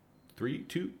 3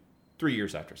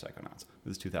 years after Psychonauts. It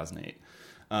was 2008.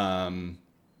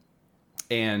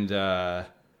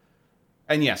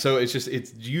 And yeah, so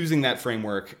it's using that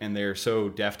framework, and they're so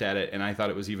deft at it. And I thought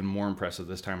it was even more impressive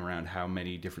this time around how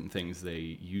many different things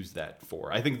they use that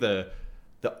for. I think the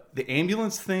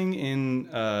ambulance thing in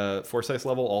Forsyth's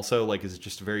level also like is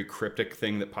just a very cryptic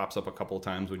thing that pops up a couple of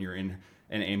times when you're in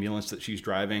an ambulance that she's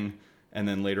driving, and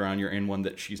then later on you're in one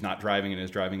that she's not driving and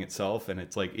is driving itself. And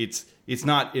it's like it's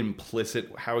not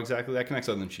implicit how exactly that connects,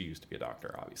 other than she used to be a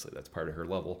doctor. Obviously, that's part of her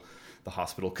level. The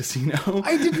hospital casino.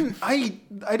 I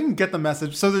didn't get the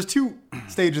message. So there's two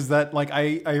stages that like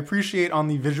I appreciate on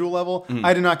the visual level.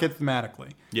 I did not get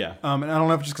thematically. Yeah. And I don't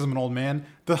know if it's just because I'm an old man.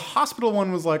 The hospital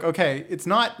one was like, okay, it's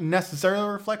not necessarily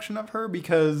a reflection of her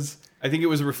because I think it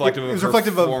was reflective of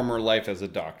her former life as a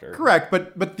doctor. Correct,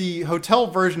 but the hotel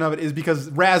version of it is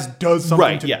because Raz does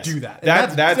something to do that.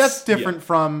 And that's different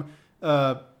from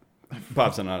Bob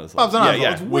Zanotto's Bob Zanotto's level.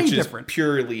 It's way different. Is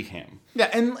purely him. Yeah,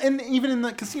 and even in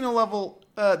the casino level,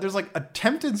 there's like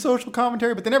attempted social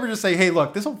commentary, but they never just say, "Hey,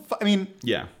 look, this whole."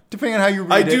 Depending on how you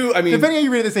read it. Depending on how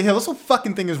you read it, they say, "Hey, this whole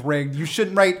fucking thing is rigged. You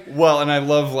shouldn't write." Well, and I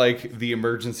love like the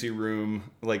emergency room,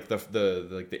 like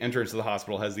the entrance to the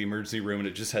hospital has the emergency room, and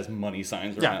it just has money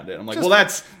signs around it. I'm like,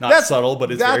 that's not subtle,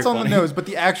 but it's very funny. That's on the nose, but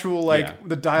the actual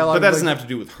the dialogue. But that doesn't have to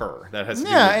do with her. That has to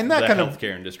do with the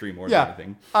healthcare industry more than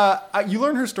anything. You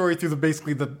learn her story through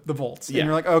basically the vaults, and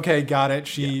you're like, okay, got it.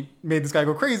 She made this guy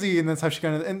go crazy, and that's how she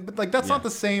kind of. But like that's not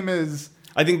the same as.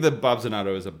 I think that Bob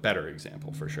Zanotto is a better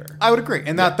example for sure. I would agree.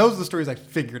 And those are the stories I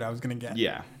figured I was going to get.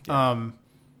 Yeah.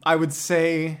 I would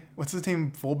say, what's his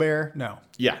name? Fulbear? No.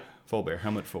 Yeah. Fulbear.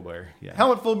 Helmut Fulbear. Yeah.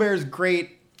 Helmut Fulbear is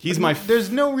great. He's my... There's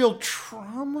no real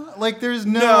trauma. Like, there's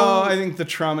no... No, I think the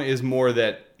trauma is more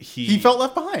that he felt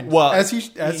left behind. Well, as he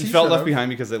felt left behind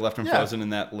because they left him frozen in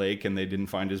that lake, and they didn't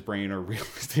find his brain, or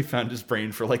realized they found his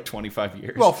brain for like 25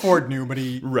 years. Well, Ford knew, but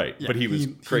he but he was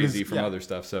crazy from other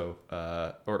stuff. So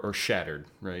or shattered,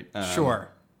 right? Sure.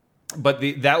 But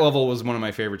that level was one of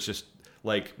my favorites, just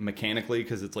like mechanically,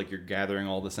 because it's like you're gathering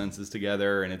all the senses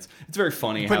together, and it's very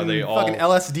funny how they all fucking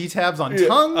LSD tabs on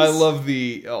tongues. I love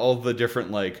all the different,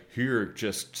 like, here,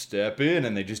 just step in,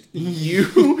 and they just eat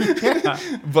you.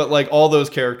 But like all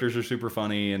those characters are super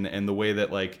funny, and the way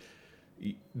that like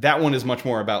that one is much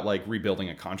more about like rebuilding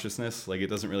a consciousness. Like it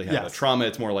doesn't really have a trauma.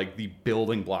 It's more like the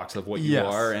building blocks of what you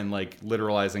are, and like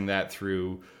literalizing that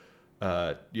through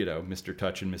Mr.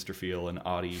 Touch and Mr. Feel and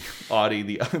Audie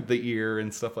the ear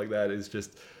and stuff like that is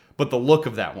just. But the look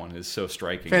of that one is so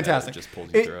striking. Fantastic. That it just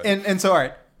pulls you through it. And so, all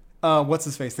right, what's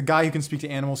his face? The guy who can speak to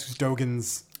animals, who's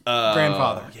Dogen's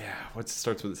grandfather. Yeah, what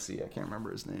starts with a C? I can't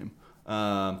remember his name.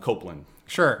 Copeland.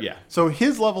 Sure. Yeah. So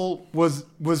his level was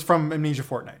from Amnesia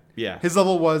Fortnite. Yeah. His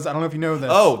level was, I don't know if you know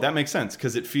this. Oh, that makes sense,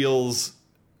 because it feels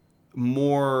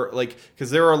more like,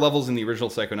 because there are levels in the original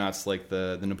Psychonauts, like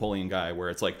the Napoleon guy, where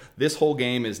it's like this whole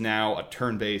game is now a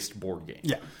turn-based board game.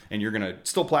 Yeah. And you're going to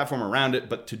still platform around it,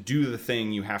 but to do the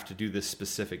thing, you have to do this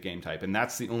specific game type. And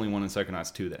that's the only one in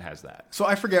Psychonauts 2 that has that. So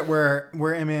I forget where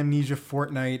in Amnesia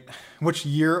Fortnite, which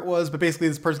year it was, but basically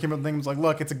this person came up with things like,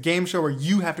 look, it's a game show where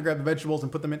you have to grab the vegetables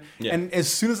and put them in. Yeah. And as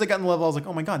soon as I got in the level, I was like,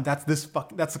 oh my God, that's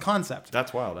the concept.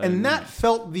 That's wild. And that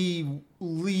felt the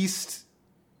least...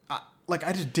 Like,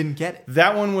 I just didn't get it.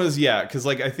 That one was, because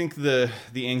like I think the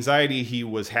anxiety he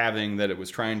was having that it was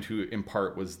trying to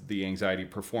impart was the anxiety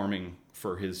performing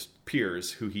for his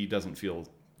peers, who he doesn't feel.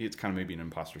 It's kind of maybe an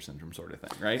imposter syndrome sort of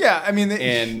thing, right? Yeah, I mean,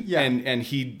 and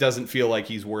he doesn't feel like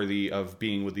he's worthy of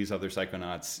being with these other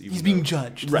Psychonauts. He's being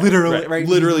judged, literally, right?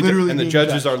 Literally, and the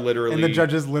judges are literally, and the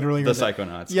judges literally the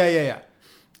Psychonauts. Yeah.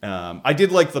 I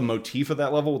did like the motif of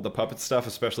that level with the puppet stuff,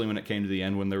 especially when it came to the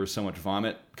end when there was so much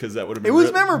vomit, because that would have been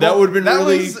memorable. That would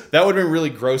have been really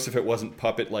gross if it wasn't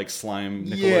puppet like slime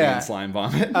Nickelodeon slime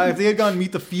vomit. If they had gone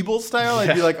Meet the Feebles style,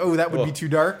 I'd be like, oh, that would be too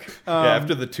dark.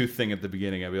 After the tooth thing at the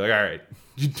beginning, I'd be like, all right.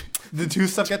 The tooth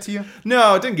stuff get to you?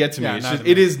 No, it didn't get to me.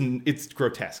 It's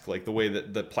grotesque, like the way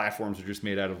that the platforms are just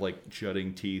made out of like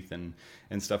jutting teeth and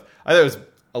stuff. I thought it was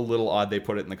a little odd they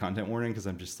put it in the content warning, because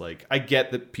I'm just like, I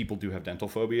get that people do have dental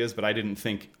phobias, but I didn't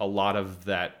think a lot of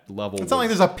that level. It's not like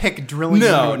there's a pick drilling.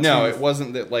 No, it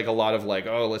wasn't that like a lot of like,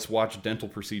 oh, let's watch dental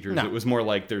procedures. No. It was more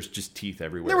like there's just teeth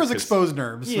everywhere. There was exposed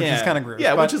nerves, which is kind of gross.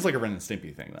 Yeah, which is like a Ren and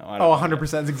Stimpy thing, though. 100%.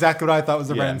 It's exactly what I thought was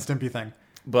a Ren and Stimpy thing.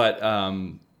 But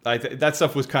that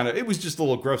stuff was it was just a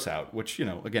little gross out, which,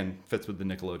 again, fits with the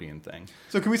Nickelodeon thing.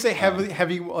 So can we say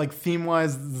heavy like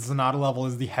theme-wise, the Sonata level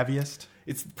is the heaviest?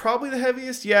 It's probably the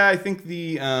heaviest. Yeah, I think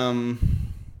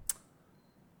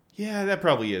that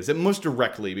probably is. It most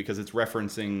directly, because it's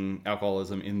referencing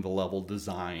alcoholism in the level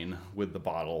design with the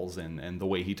bottles and the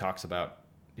way he talks about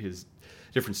his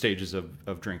different stages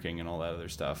of drinking and all that other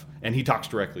stuff. And he talks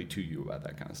directly to you about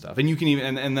that kind of stuff. And you can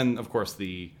even, and then of course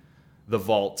the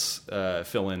vaults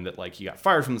fill in that like he got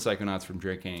fired from the Psychonauts from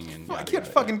drinking. And I get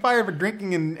fucking fired for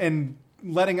drinking and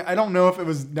letting, I don't know if it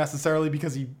was necessarily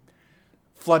because he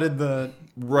flooded the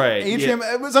atrium.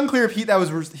 Yeah. It was unclear if he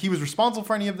was responsible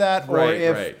for any of that, or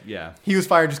if he was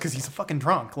fired just because he's a fucking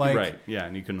drunk. Like,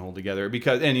 and he couldn't hold together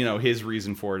his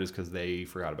reason for it is because they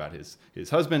forgot about his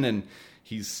husband, and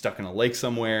he's stuck in a lake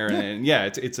somewhere, and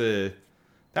it's a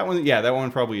that one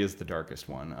probably is the darkest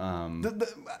one.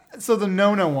 So the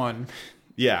Nona one,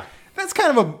 that's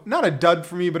kind of not a dud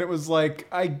for me, but it was like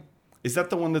is that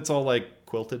the one that's all like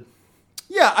quilted?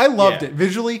 Yeah, I loved it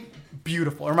visually.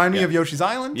 Beautiful. Remind me of Yoshi's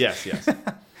Island. Yes.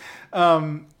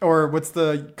 Or what's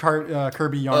the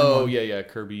Kirby Yarn? Oh, one? yeah.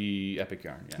 Kirby Epic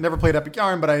Yarn. Yeah. Never played Epic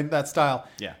Yarn, but that style.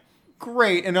 Yeah.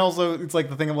 Great. And also, it's like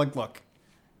the thing of like, look,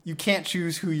 you can't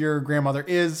choose who your grandmother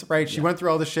is, right? She went through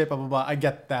all this shit, blah, blah, blah. I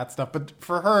get that stuff. But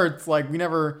for her, it's like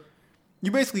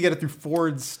you basically get it through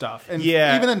Ford's stuff. And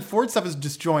even then, Ford's stuff is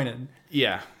disjointed.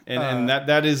 Yeah. And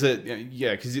that is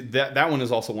because that one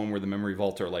is also one where the memory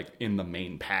vaults are like in the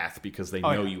main path, because they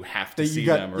know you have to see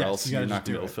them, or else you're not going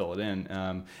to be able to fill it in.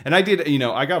 And I did,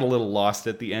 I got a little lost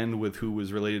at the end with who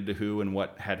was related to who and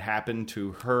what had happened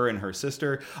to her and her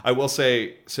sister. I will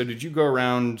say, so did you go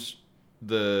around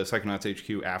the Psychonauts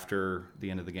HQ after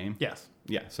the end of the game? Yes.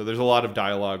 Yeah. So there's a lot of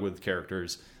dialogue with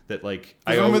characters that like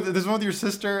there's one with your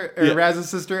sister or Raz's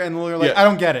sister, and they're like, I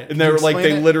don't get it. And they're like,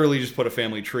 they literally just put a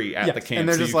family tree at the camp, and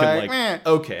they're so just you can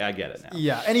okay, I get it now.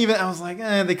 Yeah, and even I was like,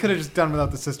 they could have just done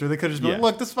without the sister. They could have just been,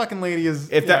 look, this fucking lady is.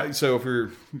 So if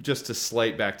we're just to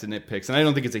slight back to nitpicks, and I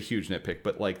don't think it's a huge nitpick,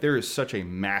 but like there is such a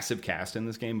massive cast in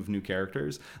this game of new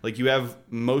characters. Like you have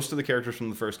most of the characters from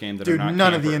the first game that are not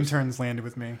none campers. of the interns landed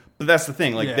with me. But that's the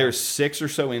thing. Like there's 6 or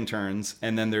so interns,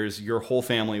 and then there's your whole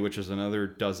family, which is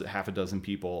another half a dozen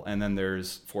people, and then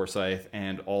there's Forsyth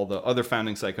and all the other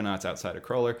founding Psychonauts outside of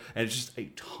Cruller, and it's just a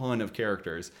ton of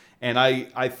characters. And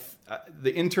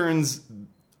the interns,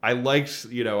 I liked,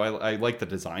 I like the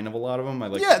design of a lot of them. I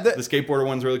like the skateboarder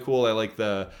one's really cool. I like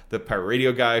the pirate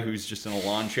radio guy who's just in a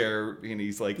lawn chair, and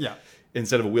he's like,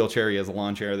 instead of a wheelchair, he has a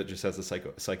lawn chair that just has a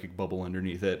psychic bubble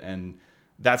underneath it, and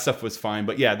that stuff was fine,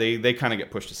 but they kind of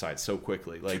get pushed aside so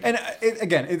quickly. Like, and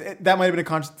that might have been a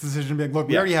conscious decision to be like, look,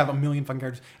 we already have a million fun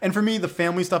characters. And for me, the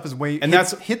family stuff is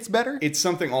hits better. It's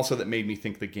something also that made me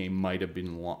think the game might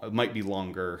be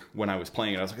longer when I was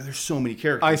playing it. I was like, there's so many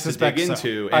characters to dig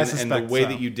into, and the way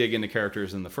that you dig into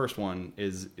characters in the first one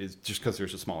is just because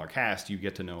there's a smaller cast, you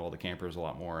get to know all the campers a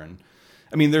lot more. And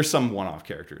I mean, there's some one-off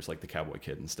characters like the Cowboy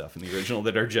Kid and stuff in the original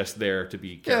that are just there to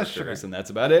be characters, and that's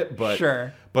about it. But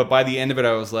but by the end of it,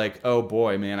 I was like, oh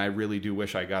boy, man, I really do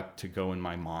wish I got to go in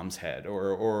my mom's head,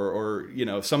 or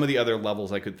some of the other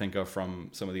levels I could think of from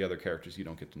some of the other characters you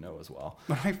don't get to know as well.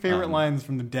 My favorite lines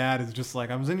from the dad is just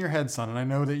like, I was in your head, son, and I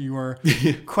know that you are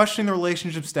questioning the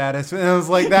relationship status. And it was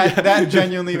like, that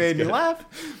genuinely made me laugh.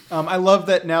 I love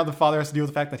that now the father has to deal with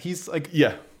the fact that he's like,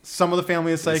 some of the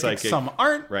family is psychic. Some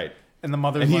aren't. Right. And the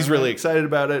mother, and he's really excited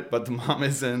about it, but the mom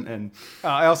isn't. And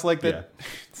I also like that.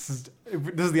 This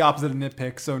is the opposite of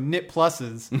nitpick. So nit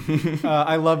pluses.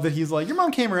 I love that he's like, your mom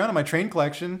came around on my train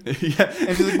collection. And she's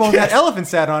like, well, that elephant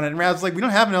sat on it. And Rav's like, we don't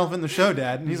have an elephant in the show,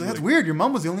 Dad. And he's like, that's weird. Your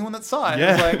mom was the only one that saw it. Yeah.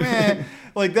 I was like, man,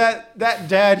 like that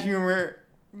dad humor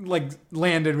like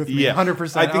landed with me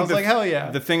 100%. I was like, hell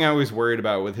yeah. The thing I was worried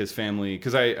about with his family,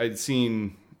 because I'd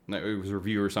seen. It was a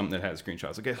review or something that had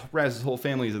screenshots. Like, Raz's whole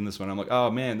family is in this one. I'm like,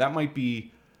 oh man, that might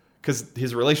be because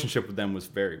his relationship with them was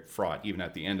very fraught, even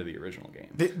at the end of the original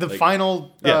game. The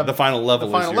final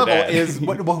level is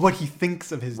what he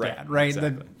thinks of his dad, right?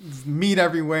 Exactly. The meat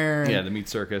everywhere. The meat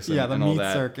circus. The and meat all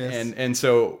that. circus. And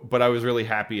so, but I was really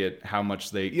happy at how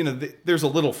much they, there's a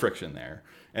little friction there.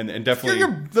 And definitely,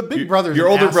 the big brother. Your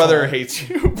older brother hates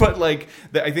you, but like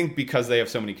I think because they have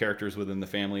so many characters within the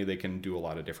family, they can do a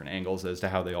lot of different angles as to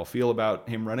how they all feel about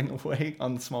him running away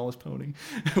on the smallest pony.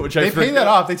 Which they pay that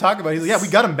off. They talk about it. He's like, yeah, we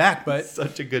got him back, but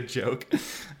such a good joke.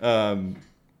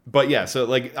 But yeah, so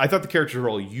like I thought the characters were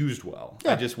all used well.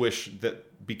 I just wish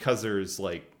that because there's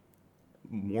like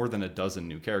more than a dozen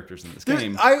new characters in this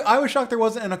game. I was shocked there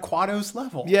wasn't an Aquatos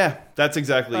level. Yeah, that's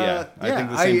exactly, I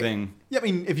think the same thing. Yeah, I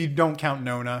mean, if you don't count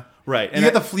Nona. Right. And you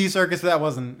get the flea circus, but that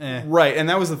wasn't, Right, and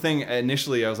that was the thing.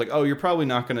 Initially, I was like, oh, you're probably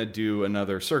not going to do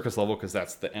another circus level because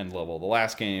that's the end level. The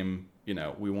last game, they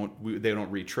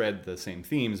don't retread the same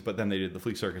themes, but then they did the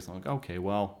flea circus. I'm like, okay,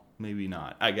 well, maybe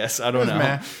not. I guess. I don't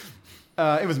know.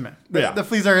 It was meh. The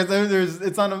flea circus,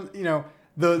 it's on,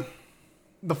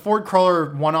 the Ford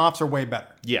Cruller one-offs are way better.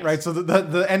 Yes. Right? So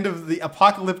the end of the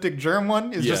apocalyptic germ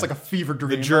one is just like a fever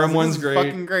dream. The germ one's great.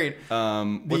 Fucking great.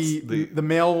 The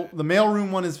mail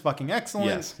room one is fucking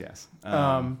excellent. Yes.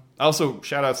 Also,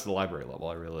 shout outs to the library level.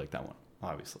 I really like that one.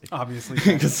 Obviously.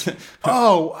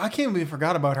 I can't believe I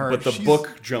forgot about her. But the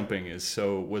book jumping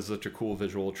was such a cool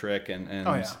visual trick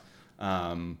and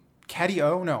Caddy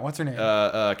O? No, what's her name?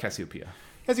 Cassiopeia.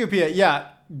 Cassiopeia, yeah.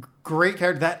 Great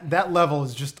character. That level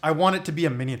is just, I want it to be a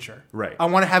miniature. Right. I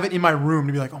want to have it in my room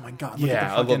to be like, oh my god, look at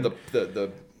the fucking, I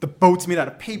love the boats made out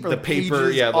of paper. The paper,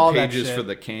 pages, the pages for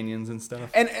the canyons and stuff.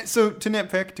 And so to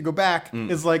nitpick, to go back,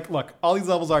 is like, look, all these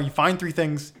levels are, you find 3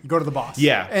 things, you go to the boss.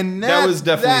 Yeah. And that was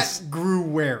definitely... That grew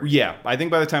wary. Yeah. I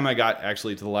think by the time I got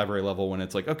actually to the library level, when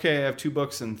it's like, okay, I have 2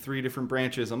 books and 3 different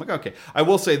branches, I'm like, okay. I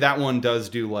will say that one does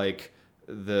do like,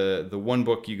 the one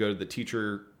book, you go to the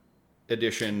teacher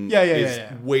edition is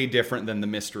way different than the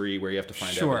mystery where you have to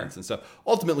find evidence and stuff.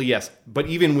 Ultimately, yes. But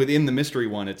even within the mystery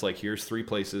one, it's like, here's 3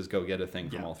 places, go get a thing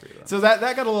from all 3 of them. So that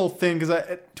got a little thin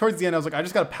because towards the end, I was like, I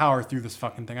just got to power through this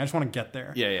fucking thing. I just want to get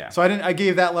there. Yeah. So I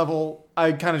gave that level,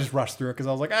 I kind of just rushed through it because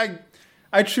I was like,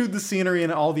 I chewed the scenery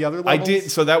and all the other levels. I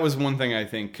did. So that was one thing, I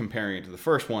think, comparing it to the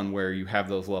first one where you have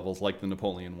those levels like the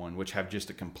Napoleon one, which have just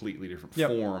a completely different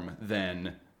form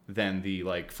than the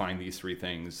like, find these 3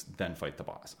 things, then fight the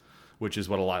boss. which is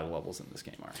what a lot of levels in this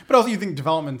game are. But also, you think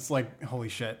development's like, holy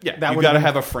shit. Yeah, you got to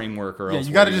have a framework, or else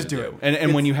you got to just do it.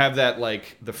 And when you have that,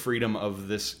 like, the freedom of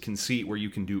this conceit where you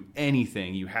can do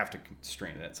anything, you have to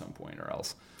constrain it at some point, or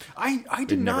else I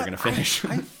did not. Never gonna finish.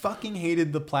 I fucking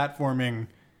hated the platforming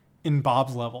in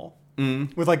Bob's level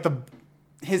with like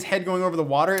his head going over the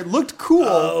water. It looked cool.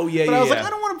 Oh yeah, but I was like, I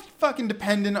don't want to be fucking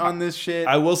dependent on this shit.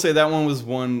 I will say that one was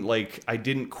one, like, I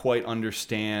didn't quite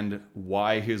understand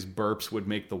why his burps would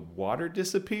make the water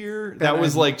disappear. That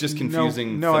was like just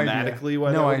confusing thematically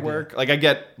why that would work. Like, I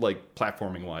get, like,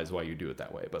 platforming wise why you do it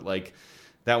that way, but like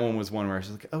that one was one where I was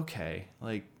like, okay,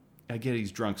 like, I get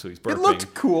he's drunk, so he's burping. It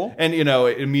looked cool. And, you know,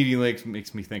 it immediately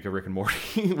makes me think of Rick and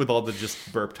Morty with all the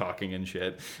just burp talking and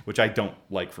shit, which I don't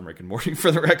like from Rick and Morty,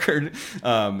 for the record.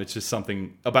 It's just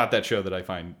something about that show that I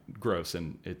find gross,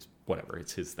 and it's whatever.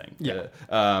 It's his thing. Yeah.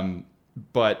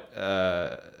 But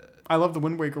I love the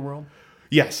Wind Waker world.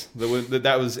 Yes,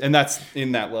 that was, and that's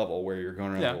in that level where you're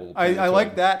going around. Yeah, the little I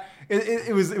like that.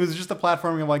 It was just a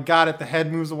platforming of like, got it. The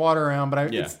head moves the water around,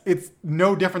 but it's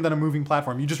no different than a moving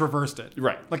platform. You just reversed it,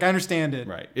 right? Like, I understand it,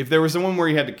 right? If there was someone where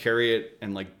you had to carry it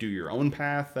and like do your own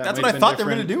path, that's what I thought they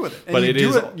were going to do with it. And but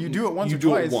you do it once or twice. You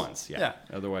do it once, yeah.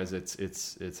 Otherwise,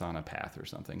 it's on a path or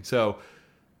something. So.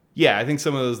 Yeah, I think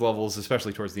some of those levels,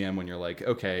 especially towards the end, when you're like,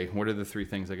 okay, what are the 3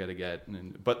 things I got to get?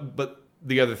 But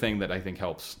the other thing that I think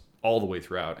helps all the way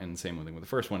throughout, and same thing with the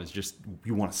first one, is just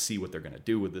you want to see what they're going to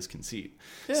do with this conceit.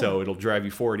 Yeah. So it'll drive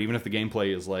you forward. Even if the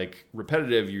gameplay is like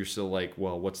repetitive, you're still like,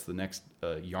 well, what's the next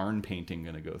yarn painting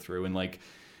going to go through? And like,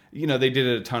 you know, they did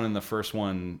it a ton in the first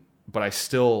one, but I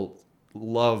still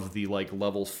love the like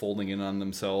levels folding in on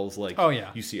themselves. Like, oh yeah,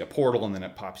 you see a portal and then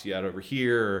it pops you out over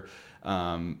here.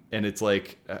 And it's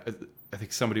like, I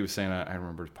think somebody was saying, I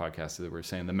remember a podcast that were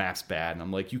saying the map's bad. And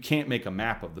I'm like, you can't make a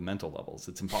map of the mental levels.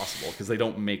 It's impossible because they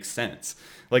don't make sense.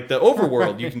 Like the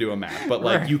overworld, you can do a map, but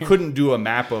like you couldn't do a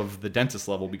map of the dentist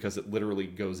level because it literally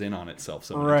goes in on itself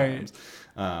so many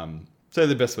times. So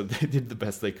they did the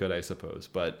best they could, I suppose.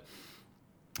 But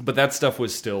that stuff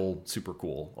was still super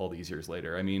cool all these years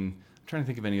later. I mean, I'm trying to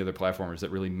think of any other platformers that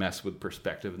really mess with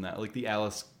perspective and that. Like the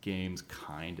Alice games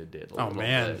kind of did a little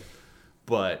bit.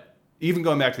 But even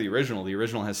going back to the original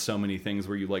has so many things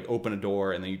where you like open a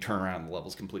door and then you turn around and the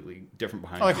level's completely different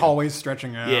behind you. Like hallways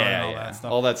stretching out and all that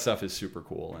stuff. All that stuff is super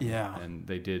cool. And, and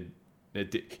they did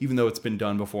it, even though it's been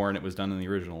done before and it was done in the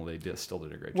original, they still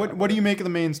did a great job. What do you make of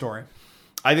the main story?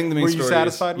 I think the main story Were you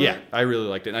satisfied with it? Yeah, I really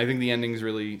liked it. And I think the ending's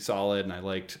really solid, and I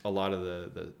liked a lot of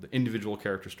the individual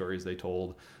character stories they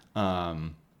told.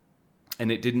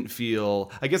 And it didn't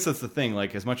feel... I guess that's the thing.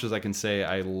 Like, as much as I can say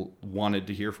I wanted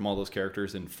to hear from all those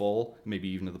characters in full, maybe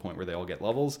even to the point where they all get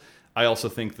levels, I also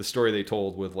think the story they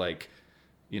told with, like,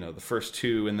 you know, the first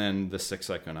 2 and then the 6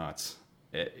 Psychonauts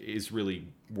is really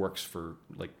works for,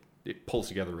 like, it pulls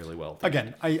together really well.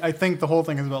 Again, I think the whole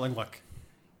thing is about, like, look...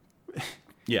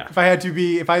 Yeah. If I had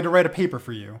to write a paper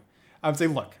for you, I would say,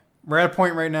 look, we're at a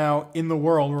point right now in the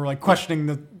world where we're like questioning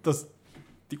the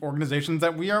organizations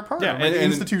that we are part of, and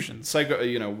institutions. Psycho,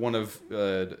 you know, one of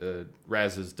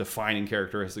Raz's defining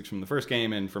characteristics from the first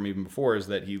game and from even before is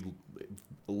that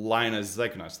Lionel's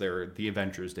Psychonauts, they're the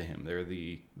Avengers to him. They're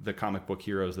the comic book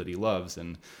heroes that he loves,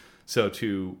 and so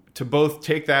to both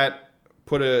take that,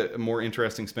 put a more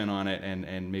interesting spin on it,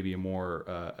 and maybe a more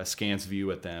askance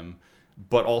view at them,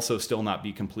 but also still not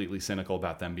be completely cynical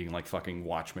about them being like fucking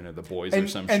Watchmen or The Boys or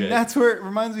some shit. And that's where it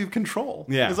reminds me of Control.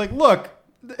 Yeah. It's like, look,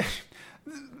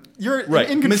 you're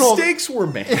in control. Mistakes were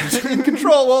made. In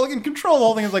Control, the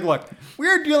whole thing is like, look,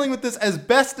 we're dealing with this as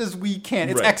best as we can.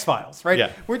 It's X-Files, right?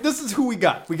 Yeah. This is who we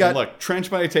got. And look, Trench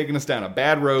might have taken us down a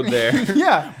bad road there.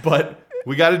 Yeah. But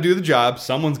we got to do the job.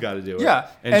 Someone's got to do it. Yeah.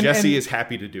 And Jesse is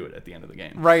happy to do it at the end of the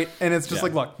game. Right. And it's just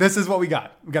like, look, this is what we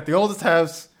got. We got the oldest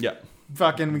house. Yeah.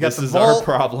 Fucking, we got the vault. This is our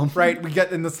problem. Right. We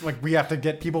get in this, like, we have to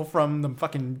get people from the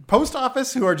fucking post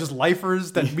office who are just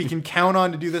lifers that we can count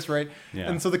on to do this, right? Yeah.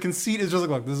 And so the conceit is just like,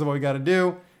 look, this is what we got to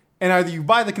do. And either you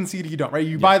buy the conceit or you don't, right?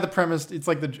 You buy the premise. It's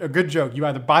like a good joke. You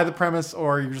either buy the premise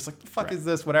or you're just like, the fuck is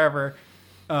this? Whatever.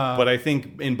 But I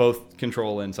think in both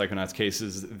Control and Psychonauts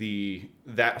cases,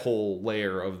 that whole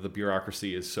layer of the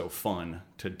bureaucracy is so fun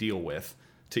to deal with,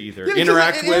 to either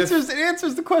interact with. It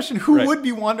answers the question: who would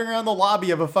be wandering around the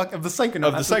lobby of the Psychonauts?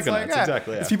 Of the Psychonauts, like,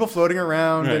 exactly. It's people floating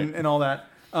around and all that.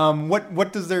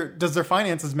 What does their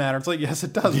finances matter? It's like, yes,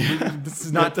 it does. Yeah, this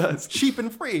is not cheap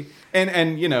and free.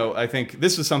 And you know, I think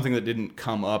this was something that didn't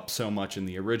come up so much in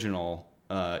the original.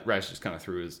 Raz just kind of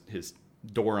threw his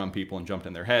door on people and jumped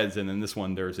in their heads, and in this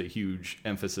one there's a huge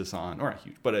emphasis on, or not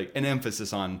huge, but an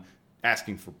emphasis on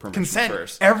asking for permission consent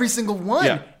first. Every single one.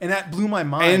 Yeah. And that blew my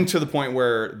mind. And to the point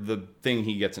where the thing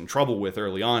he gets in trouble with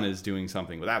early on is doing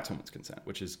something without someone's consent,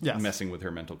 which is messing with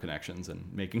her mental connections and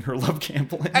making her love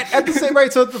gambling. At the same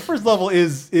right, so the first level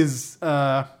is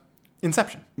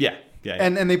Inception. Yeah. Yeah.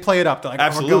 And they play it up. They're like,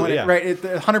 absolutely, right?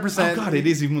 100%. Oh God, it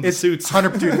is even with the suits.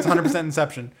 100%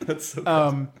 Inception. That's so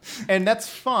good. And that's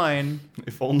fine.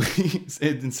 If only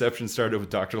Inception started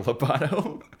with Dr.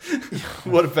 Lovato.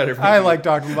 What a better movie. I like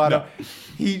Dr. Lovato. No.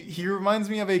 He reminds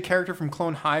me of a character from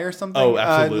Clone High or something. Oh,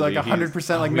 absolutely. Like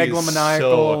 100% like megalomaniacal.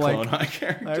 So a Clone High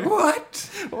character. Like, what?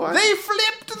 They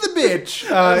flipped the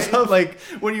bitch. Like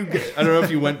when you get, I don't know if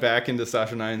you went back into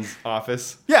Sasha Nine's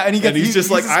office. Yeah, and he's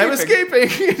just like, I'm escaping.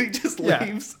 And he just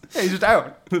leaves. Yeah, he's just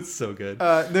out. That's so good.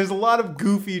 There's a lot of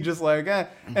goofy, just like,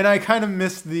 and I kind of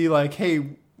miss the like, hey,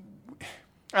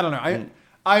 I don't know.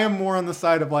 I am more on the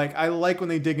side of like, I like when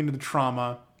they dig into the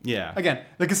trauma. Yeah. Again,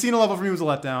 the casino level for me was a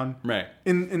letdown. Right.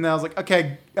 And I was like,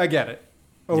 okay, I get it.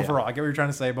 Overall, I get what you're trying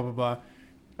to say, blah, blah,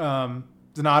 blah.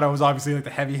 Donato was obviously like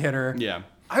the heavy hitter. Yeah.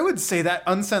 I would say that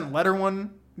unsent letter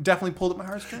one definitely pulled at my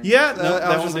heartstrings. Yeah,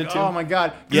 that one did like, too. Oh my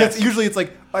God. Usually it's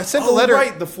like, I sent the letter.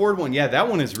 Right, the Ford one. Yeah, that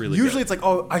one is really usually good. It's like,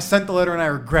 oh, I sent the letter and I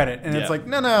regret it. And it's like,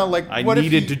 no, like, I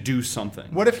needed to do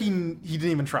something. What if he didn't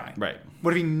even try? Right.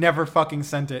 What if he never fucking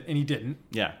sent it and he didn't?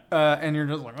 Yeah. And you're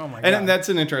just like, oh my God. And that's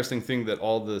an interesting thing that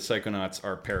all the Psychonauts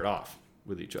are paired off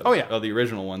with each other. Oh, yeah. The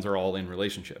original ones are all in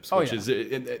relationships, which is,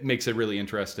 it makes it really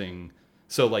interesting.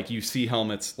 So, like, you see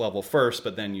Helmet's level first,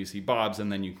 but then you see Bob's, and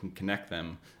then you can connect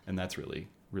them, and that's really,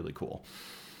 really cool.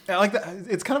 I like that.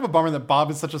 It's kind of a bummer that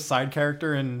Bob is such a side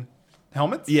character in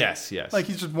Helmets. Yes. Like,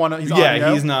 he's just one. He's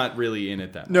he's not really in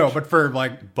it that much. No, but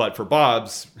for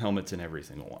Bob's, Helmet's in every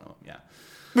single one of them. Yeah.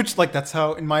 Which, like, that's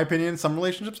how, in my opinion, some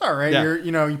relationships are, right?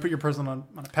 Yeah. You put your person on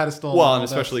a pedestal. Well, and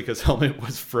especially because Helmet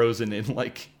was frozen in,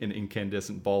 like, an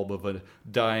incandescent bulb of a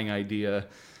dying idea.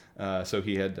 So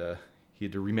he had to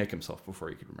remake himself before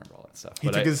he could remember all that stuff. He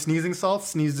took his sneezing salts,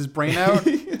 sneezed his brain out,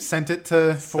 sent it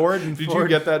to Ford. And Did you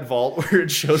get that vault where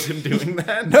it shows him doing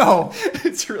that? No.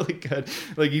 It's really good.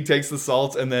 Like, he takes the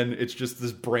salts, and then it's just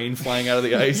this brain flying out of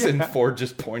the ice, and Ford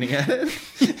just pointing at it.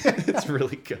 It's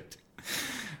really good.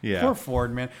 Yeah. Poor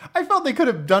Ford, man. I felt they could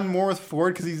have done more with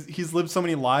Ford because he's lived so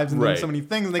many lives and done so many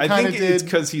things. And they kind of did. It's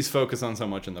because he's focused on so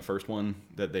much in the first one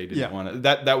that they didn't want to.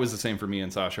 That was the same for me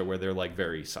and Sasha, where they're like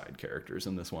very side characters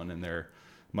in this one, and they're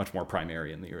much more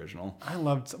primary in the original. I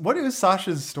loved. What is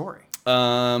Sasha's story?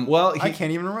 Well, I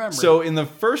can't even remember. So in the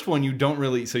first one, you don't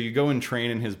really. So you go and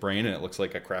train in his brain, and it looks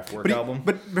like a Kraftwerk album.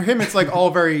 But for him, it's like all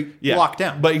very locked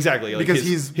down. But exactly, like because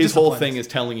his whole thing is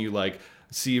telling you like,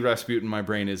 see, Rasputin, my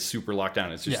brain is super locked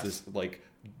down. It's just this like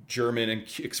German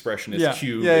expressionist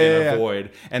cube in a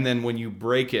void, and then when you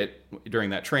break it during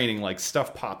that training, like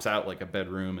stuff pops out like a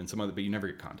bedroom and some other, but you never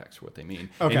get context for what they mean.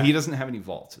 Okay. And he doesn't have any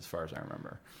vaults, as far as I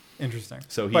remember. Interesting.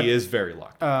 So he is very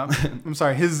locked. I'm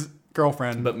sorry, his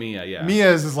girlfriend, but Mia,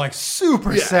 Mia's is like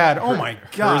super sad. Oh my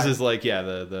God, hers is like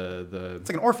the it's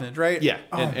like an orphanage, right? Yeah,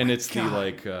 and it's God. The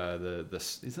like the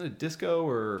is it a disco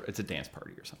or it's a dance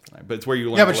party or something? But it's where you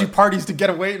learn. Yeah, but she parties to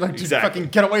get away, like to fucking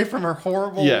get away from her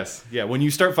horrible. Yes, yeah. When you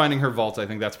start finding her vaults, I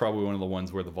think that's probably one of the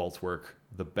ones where the vaults work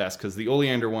the best because the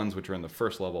Oleander ones, which are in the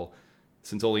first level.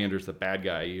 Since Oleander's the bad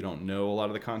guy, you don't know a lot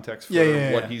of the context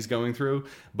for what he's going through.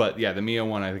 But yeah, the Mia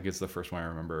one, I think, is the first one I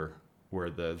remember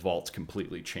where the vaults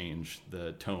completely change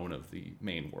the tone of the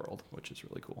main world, which is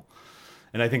really cool.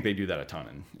 And I think they do that a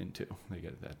ton in 2. They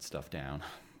get that stuff down.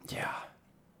 Yeah.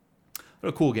 What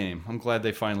a cool game. I'm glad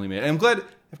they finally made it. And I'm glad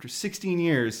after 16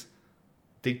 years,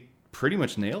 they pretty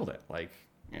much nailed it. Like,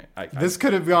 this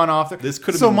could have gone off there. This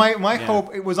could have so been, my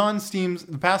hope, it was on Steam's,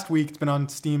 the past week, it's been on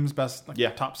Steam's best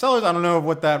top sellers. I don't know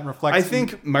what that reflects. I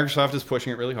think Microsoft is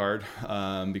pushing it really hard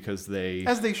because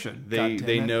as they should.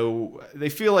 They know, they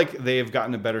feel like they have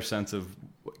gotten a better sense of,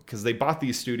 because they bought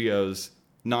these studios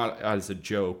not as a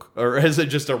joke or as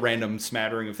just a random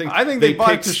smattering of things. I think they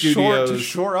bought it to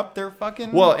shore up their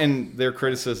fucking... Well, and their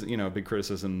criticism, big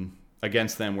criticism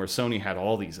against them, where Sony had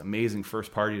all these amazing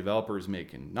first-party developers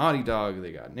making Naughty Dog,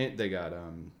 they got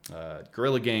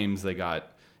Guerrilla Games, they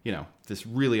got this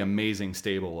really amazing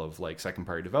stable of like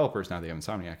second-party developers. Now they have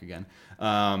Insomniac again,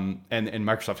 and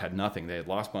Microsoft had nothing. They had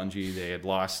lost Bungie, they had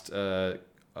lost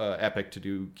Epic to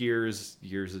do Gears.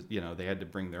 They had to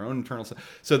bring their own internal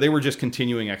stuff. So they were just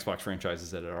continuing Xbox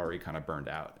franchises that had already kind of burned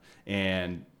out.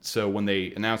 And so when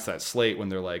they announced that slate, when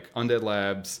they're like Undead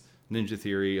Labs, Ninja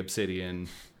Theory, Obsidian.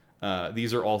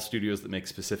 These are all studios that make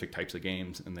specific types of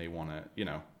games, and they want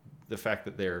to, the fact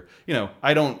that they're,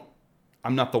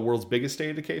 I'm not the world's biggest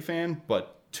State of Decay fan,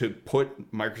 but to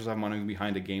put Microsoft money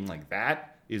behind a game like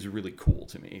that is really cool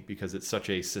to me because it's such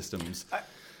a systems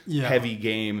heavy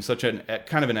game, such a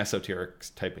kind of an esoteric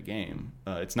type of game.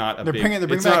 It's not a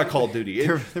it's not a Call of Duty.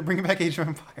 They're bringing back Age of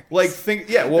Empires. What does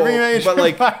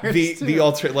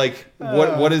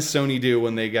Sony do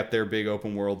when they get their big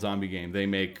open world zombie game? They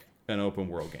make an open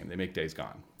world game. They make Days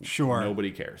Gone. Sure.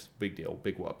 Nobody cares. Big deal.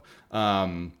 Big whoop.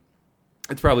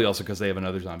 It's probably also because they have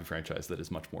another zombie franchise that is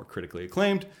much more critically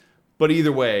acclaimed. But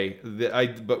either way,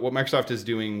 but what Microsoft is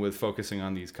doing with focusing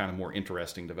on these kind of more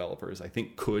interesting developers, I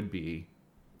think could be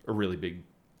a really big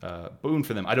boon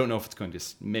for them. I don't know if it's going to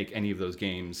make any of those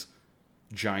games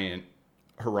giant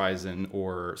Horizon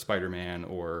or Spider-Man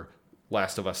or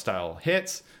Last of Us style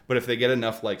hits, but if they get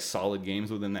enough like solid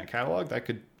games within that catalog, that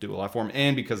could do a lot for them.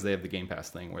 And because they have the Game Pass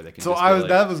thing where they can.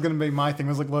 That was going to be my thing.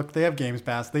 Was like, look, they have Games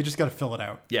Pass. They just got to fill it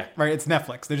out. Yeah, right. It's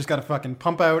Netflix. They just got to fucking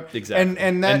pump out. Exactly.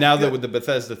 And now that with the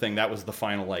Bethesda thing, that was the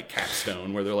final like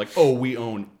capstone where they're like, oh, we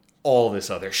own all this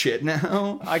other shit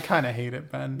now. I kind of hate it,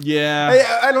 Ben.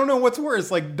 Yeah. I don't know what's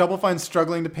worse, like Double Fine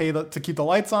struggling to pay to keep the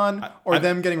lights on, or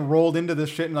them getting rolled into this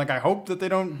shit. And like, I hope that they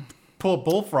don't pull a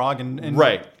bullfrog and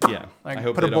right. Yeah. Like, I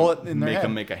hope put a bullet in their head. Make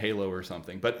them make a Halo or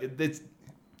something. But it's,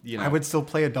 you know, I would still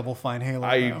play a Double Fine Halo.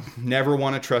 I never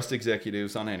want to trust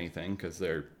executives on anything because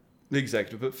they're the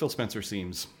executive. But Phil Spencer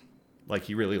seems like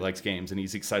he really likes games and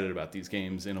he's excited about these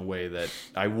games in a way that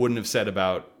I wouldn't have said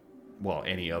about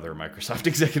any other Microsoft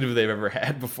executive they've ever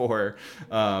had before.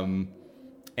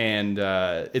 And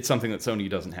it's something that Sony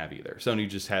doesn't have either. Sony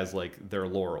just has like their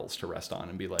laurels to rest on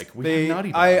and be like, we have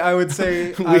Naughty Dog. I would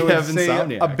say, we have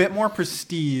Insomniac. A bit more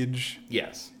prestige.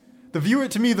 Yes. The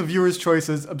viewer's choice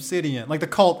is Obsidian, like the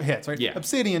cult hits, right? Yeah.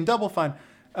 Obsidian, Double Fine.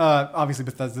 Obviously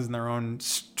Bethesda's in their own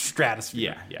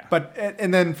stratosphere. Yeah. But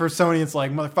and then for Sony, it's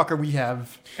like, motherfucker, we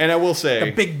have. And I will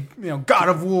say, the big, God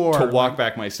of War. To walk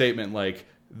back my statement, like.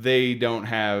 They don't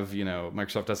have,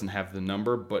 Microsoft doesn't have the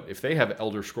number, but if they have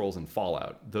Elder Scrolls and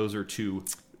Fallout, those are two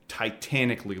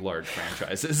titanically large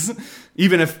franchises.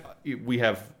 Even if we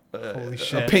have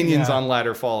opinions on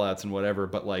latter Fallouts and whatever,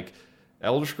 but like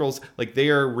Elder Scrolls, like they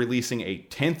are releasing a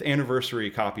 10th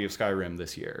anniversary copy of Skyrim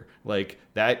this year. Like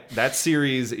that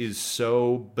series is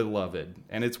so beloved,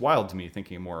 and it's wild to me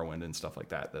thinking of Morrowind and stuff like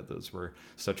that those were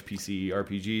such PC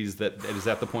RPGs that it is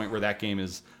at the point where that game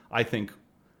is, I think,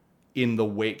 in the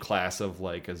weight class of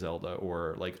like a Zelda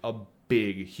or like a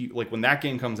big, like when that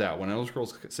game comes out, when Elder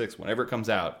Scrolls 6, whenever it comes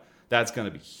out, that's going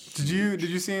to be huge. Did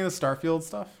you see any of the Starfield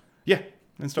stuff? Yeah.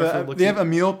 And Starfield they have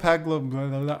Emil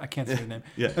I can't say his name.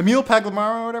 Yeah. Emil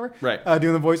Paglamaro or whatever. Right.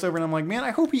 Doing the voiceover, and I'm like, man,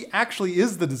 I hope he actually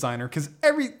is the designer because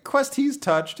every quest he's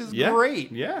touched is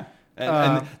great. Yeah.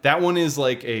 And that one is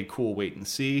like a cool wait and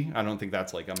see. I don't think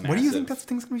that's like a massive... What do you think that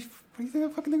thing's going to be? What do you think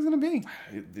that fucking thing's going to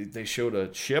be? They showed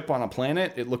a ship on a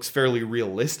planet. It looks fairly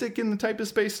realistic in the type of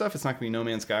space stuff. It's not going to be No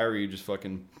Man's Sky where you just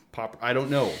fucking pop... I don't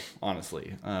know,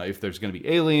 honestly, if there's going to be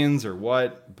aliens or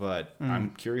what, but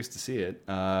I'm curious to see it.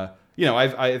 I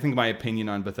think my opinion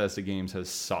on Bethesda games has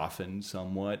softened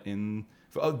somewhat in...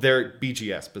 Their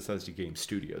BGS, Bethesda Game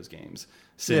Studios games,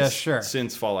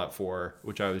 since Fallout 4,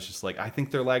 which I was just like, I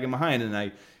think they're lagging behind, and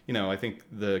I think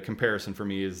the comparison for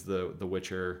me is the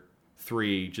Witcher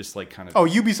 3, just like kind of. Oh,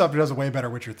 Ubisoft does a way better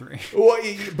Witcher 3. Well,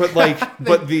 but like,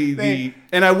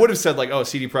 and I would have said like, oh,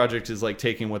 CD Projekt is like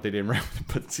taking what they did,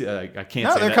 but I can't.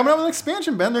 No, they're coming up with an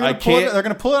expansion, Ben. They're going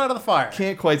to pull it out of the fire.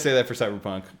 Can't quite say that for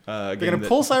Cyberpunk. They're going to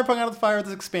pull Cyberpunk out of the fire with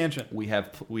this expansion. We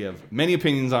have many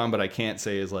opinions on, but I can't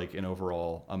say is like an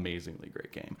overall amazingly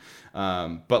great game.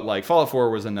 But like Fallout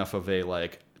 4 was enough of a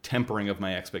like tempering of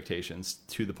my expectations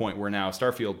to the point where now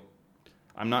Starfield,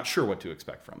 I'm not sure what to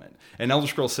expect from it. And Elder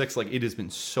Scrolls 6, like it has been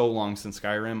so long since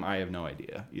Skyrim, I have no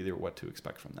idea either what to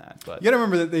expect from that. But you gotta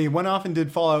remember that they went off and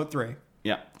did Fallout 3.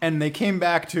 Yeah. And they came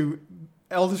back to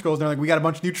Elder Scrolls and they're like, we got a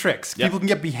bunch of new tricks. Yep. People can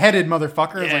get beheaded,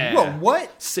 motherfucker. Yeah. It's like, whoa,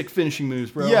 what? Sick finishing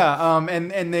moves, bro. Yeah,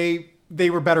 and they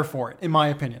were better for it, in my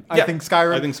opinion. Yeah. I think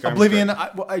Skyrim Oblivion,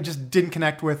 I just didn't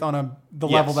connect with on the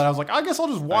level that I was like, I guess I'll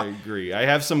just watch. I agree. I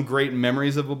have some great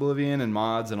memories of Oblivion and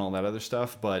mods and all that other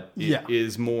stuff, but it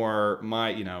is more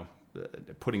my,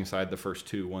 putting aside the first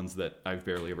two ones that I've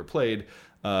barely ever played,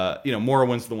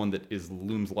 Morrowind's the one that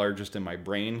looms largest in my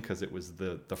brain because it was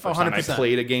the first time I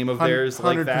played a game of theirs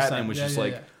like that and was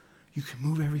you can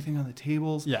move everything on the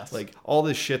tables. Yes. Like all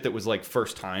this shit that was like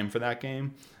first time for that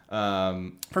game.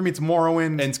 For me, it's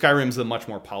Morrowind. And Skyrim's the much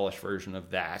more polished version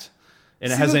of that.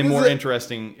 And it has a more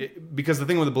interesting... because the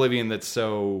thing with Oblivion that's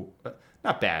so...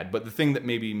 not bad, but the thing that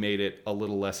maybe made it a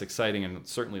little less exciting and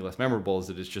certainly less memorable is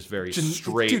that it's just very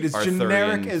straight Dude, it's Arthurian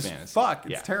generic as fantasy. fuck.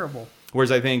 It's terrible.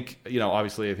 Whereas I think,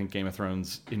 obviously I think Game of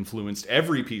Thrones influenced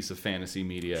every piece of fantasy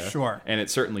media. Sure. And it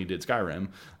certainly did Skyrim.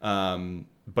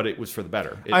 But it was for the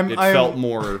better. It felt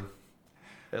more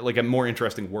like a more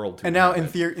interesting world to me. And now in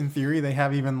theory, they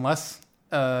have even less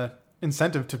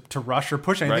incentive to rush or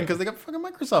push anything because they got fucking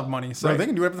Microsoft money. So they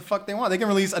can do whatever the fuck they want. They can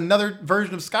release another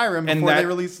version of Skyrim before they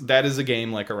release... That is a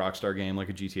game like a Rockstar game, like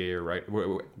a GTA,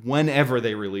 or whenever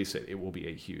they release it, it will be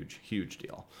a huge, huge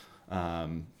deal.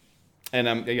 And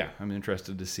I'm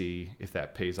interested to see if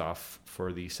that pays off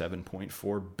for the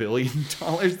 $7.4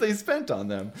 billion they spent on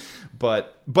them.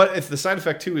 But if the side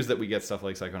effect too is that we get stuff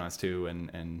like Psychonauts 2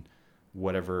 and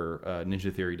whatever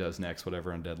Ninja Theory does next,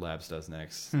 whatever Undead Labs does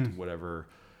next, whatever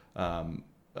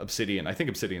Obsidian. I think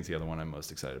Obsidian's the other one I'm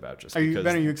most excited about. Are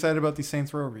you excited about the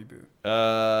Saints Row reboot?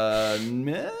 I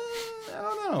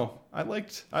don't know. I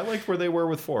liked where they were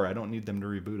with 4. I don't need them to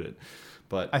reboot it.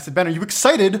 But I said, Ben, are you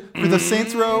excited for the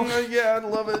Saints Row? Yeah, I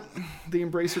love it. The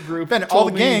Embracer Group. Ben, all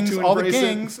the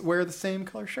gangs wear the same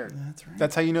color shirt. That's right.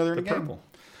 That's how you know they're in a game. Purple.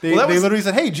 They literally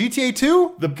said, "Hey, GTA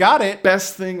 2, got it."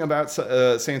 Best thing about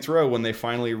Saints Row when they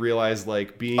finally realized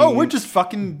we're just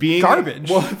fucking garbage.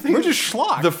 We're just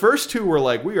schlock. The first 2 were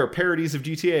like, we are parodies of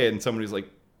GTA, and somebody's like,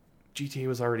 GTA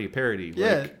was already a parody.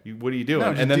 Yeah. What are you doing?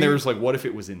 And then there was like, what if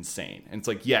it was insane? And it's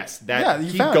like, yes,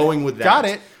 keep going with that. Got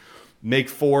it. Make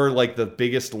 4 like the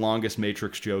biggest, longest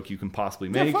Matrix joke you can possibly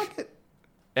make. Yeah, fuck it.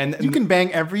 And you can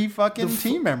bang every fucking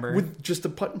team member with just a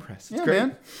button press. It's great.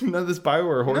 Man. None of this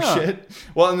BioWare horse shit.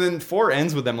 Well, and then 4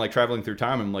 ends with them like traveling through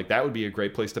time. I'm like, that would be a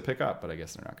great place to pick up, but I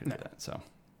guess they're not going to do that. So,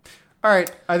 all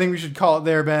right, I think we should call it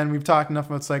there, Ben. We've talked enough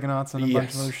about Psychonauts and a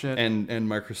bunch of other shit, and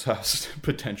Microsoft's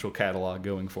potential catalog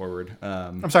going forward.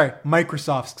 I'm sorry,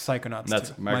 Microsoft's Psychonauts. That's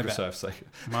Microsoft's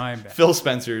Psychonauts. My bad. Phil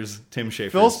Spencer's, Tim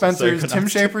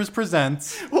Schafer's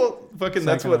presents. Well, fucking,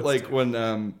 that's what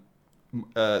when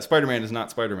Spider-Man is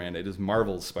not Spider-Man; it is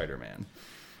Marvel's Spider-Man,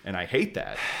 and I hate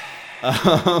that.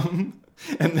 And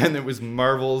then it was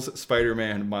Marvel's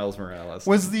Spider-Man, Miles Morales.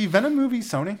 Was the Venom movie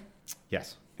Sony?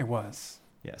 Yes, it was.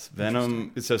 Yes,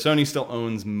 Venom. So Sony still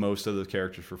owns most of the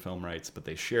characters for film rights, but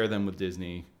they share them with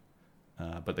Disney.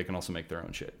 But they can also make their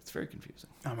own shit. It's very confusing.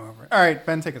 I'm over it. All right,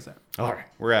 Ben, take us out. All right,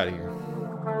 we're out of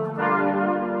here.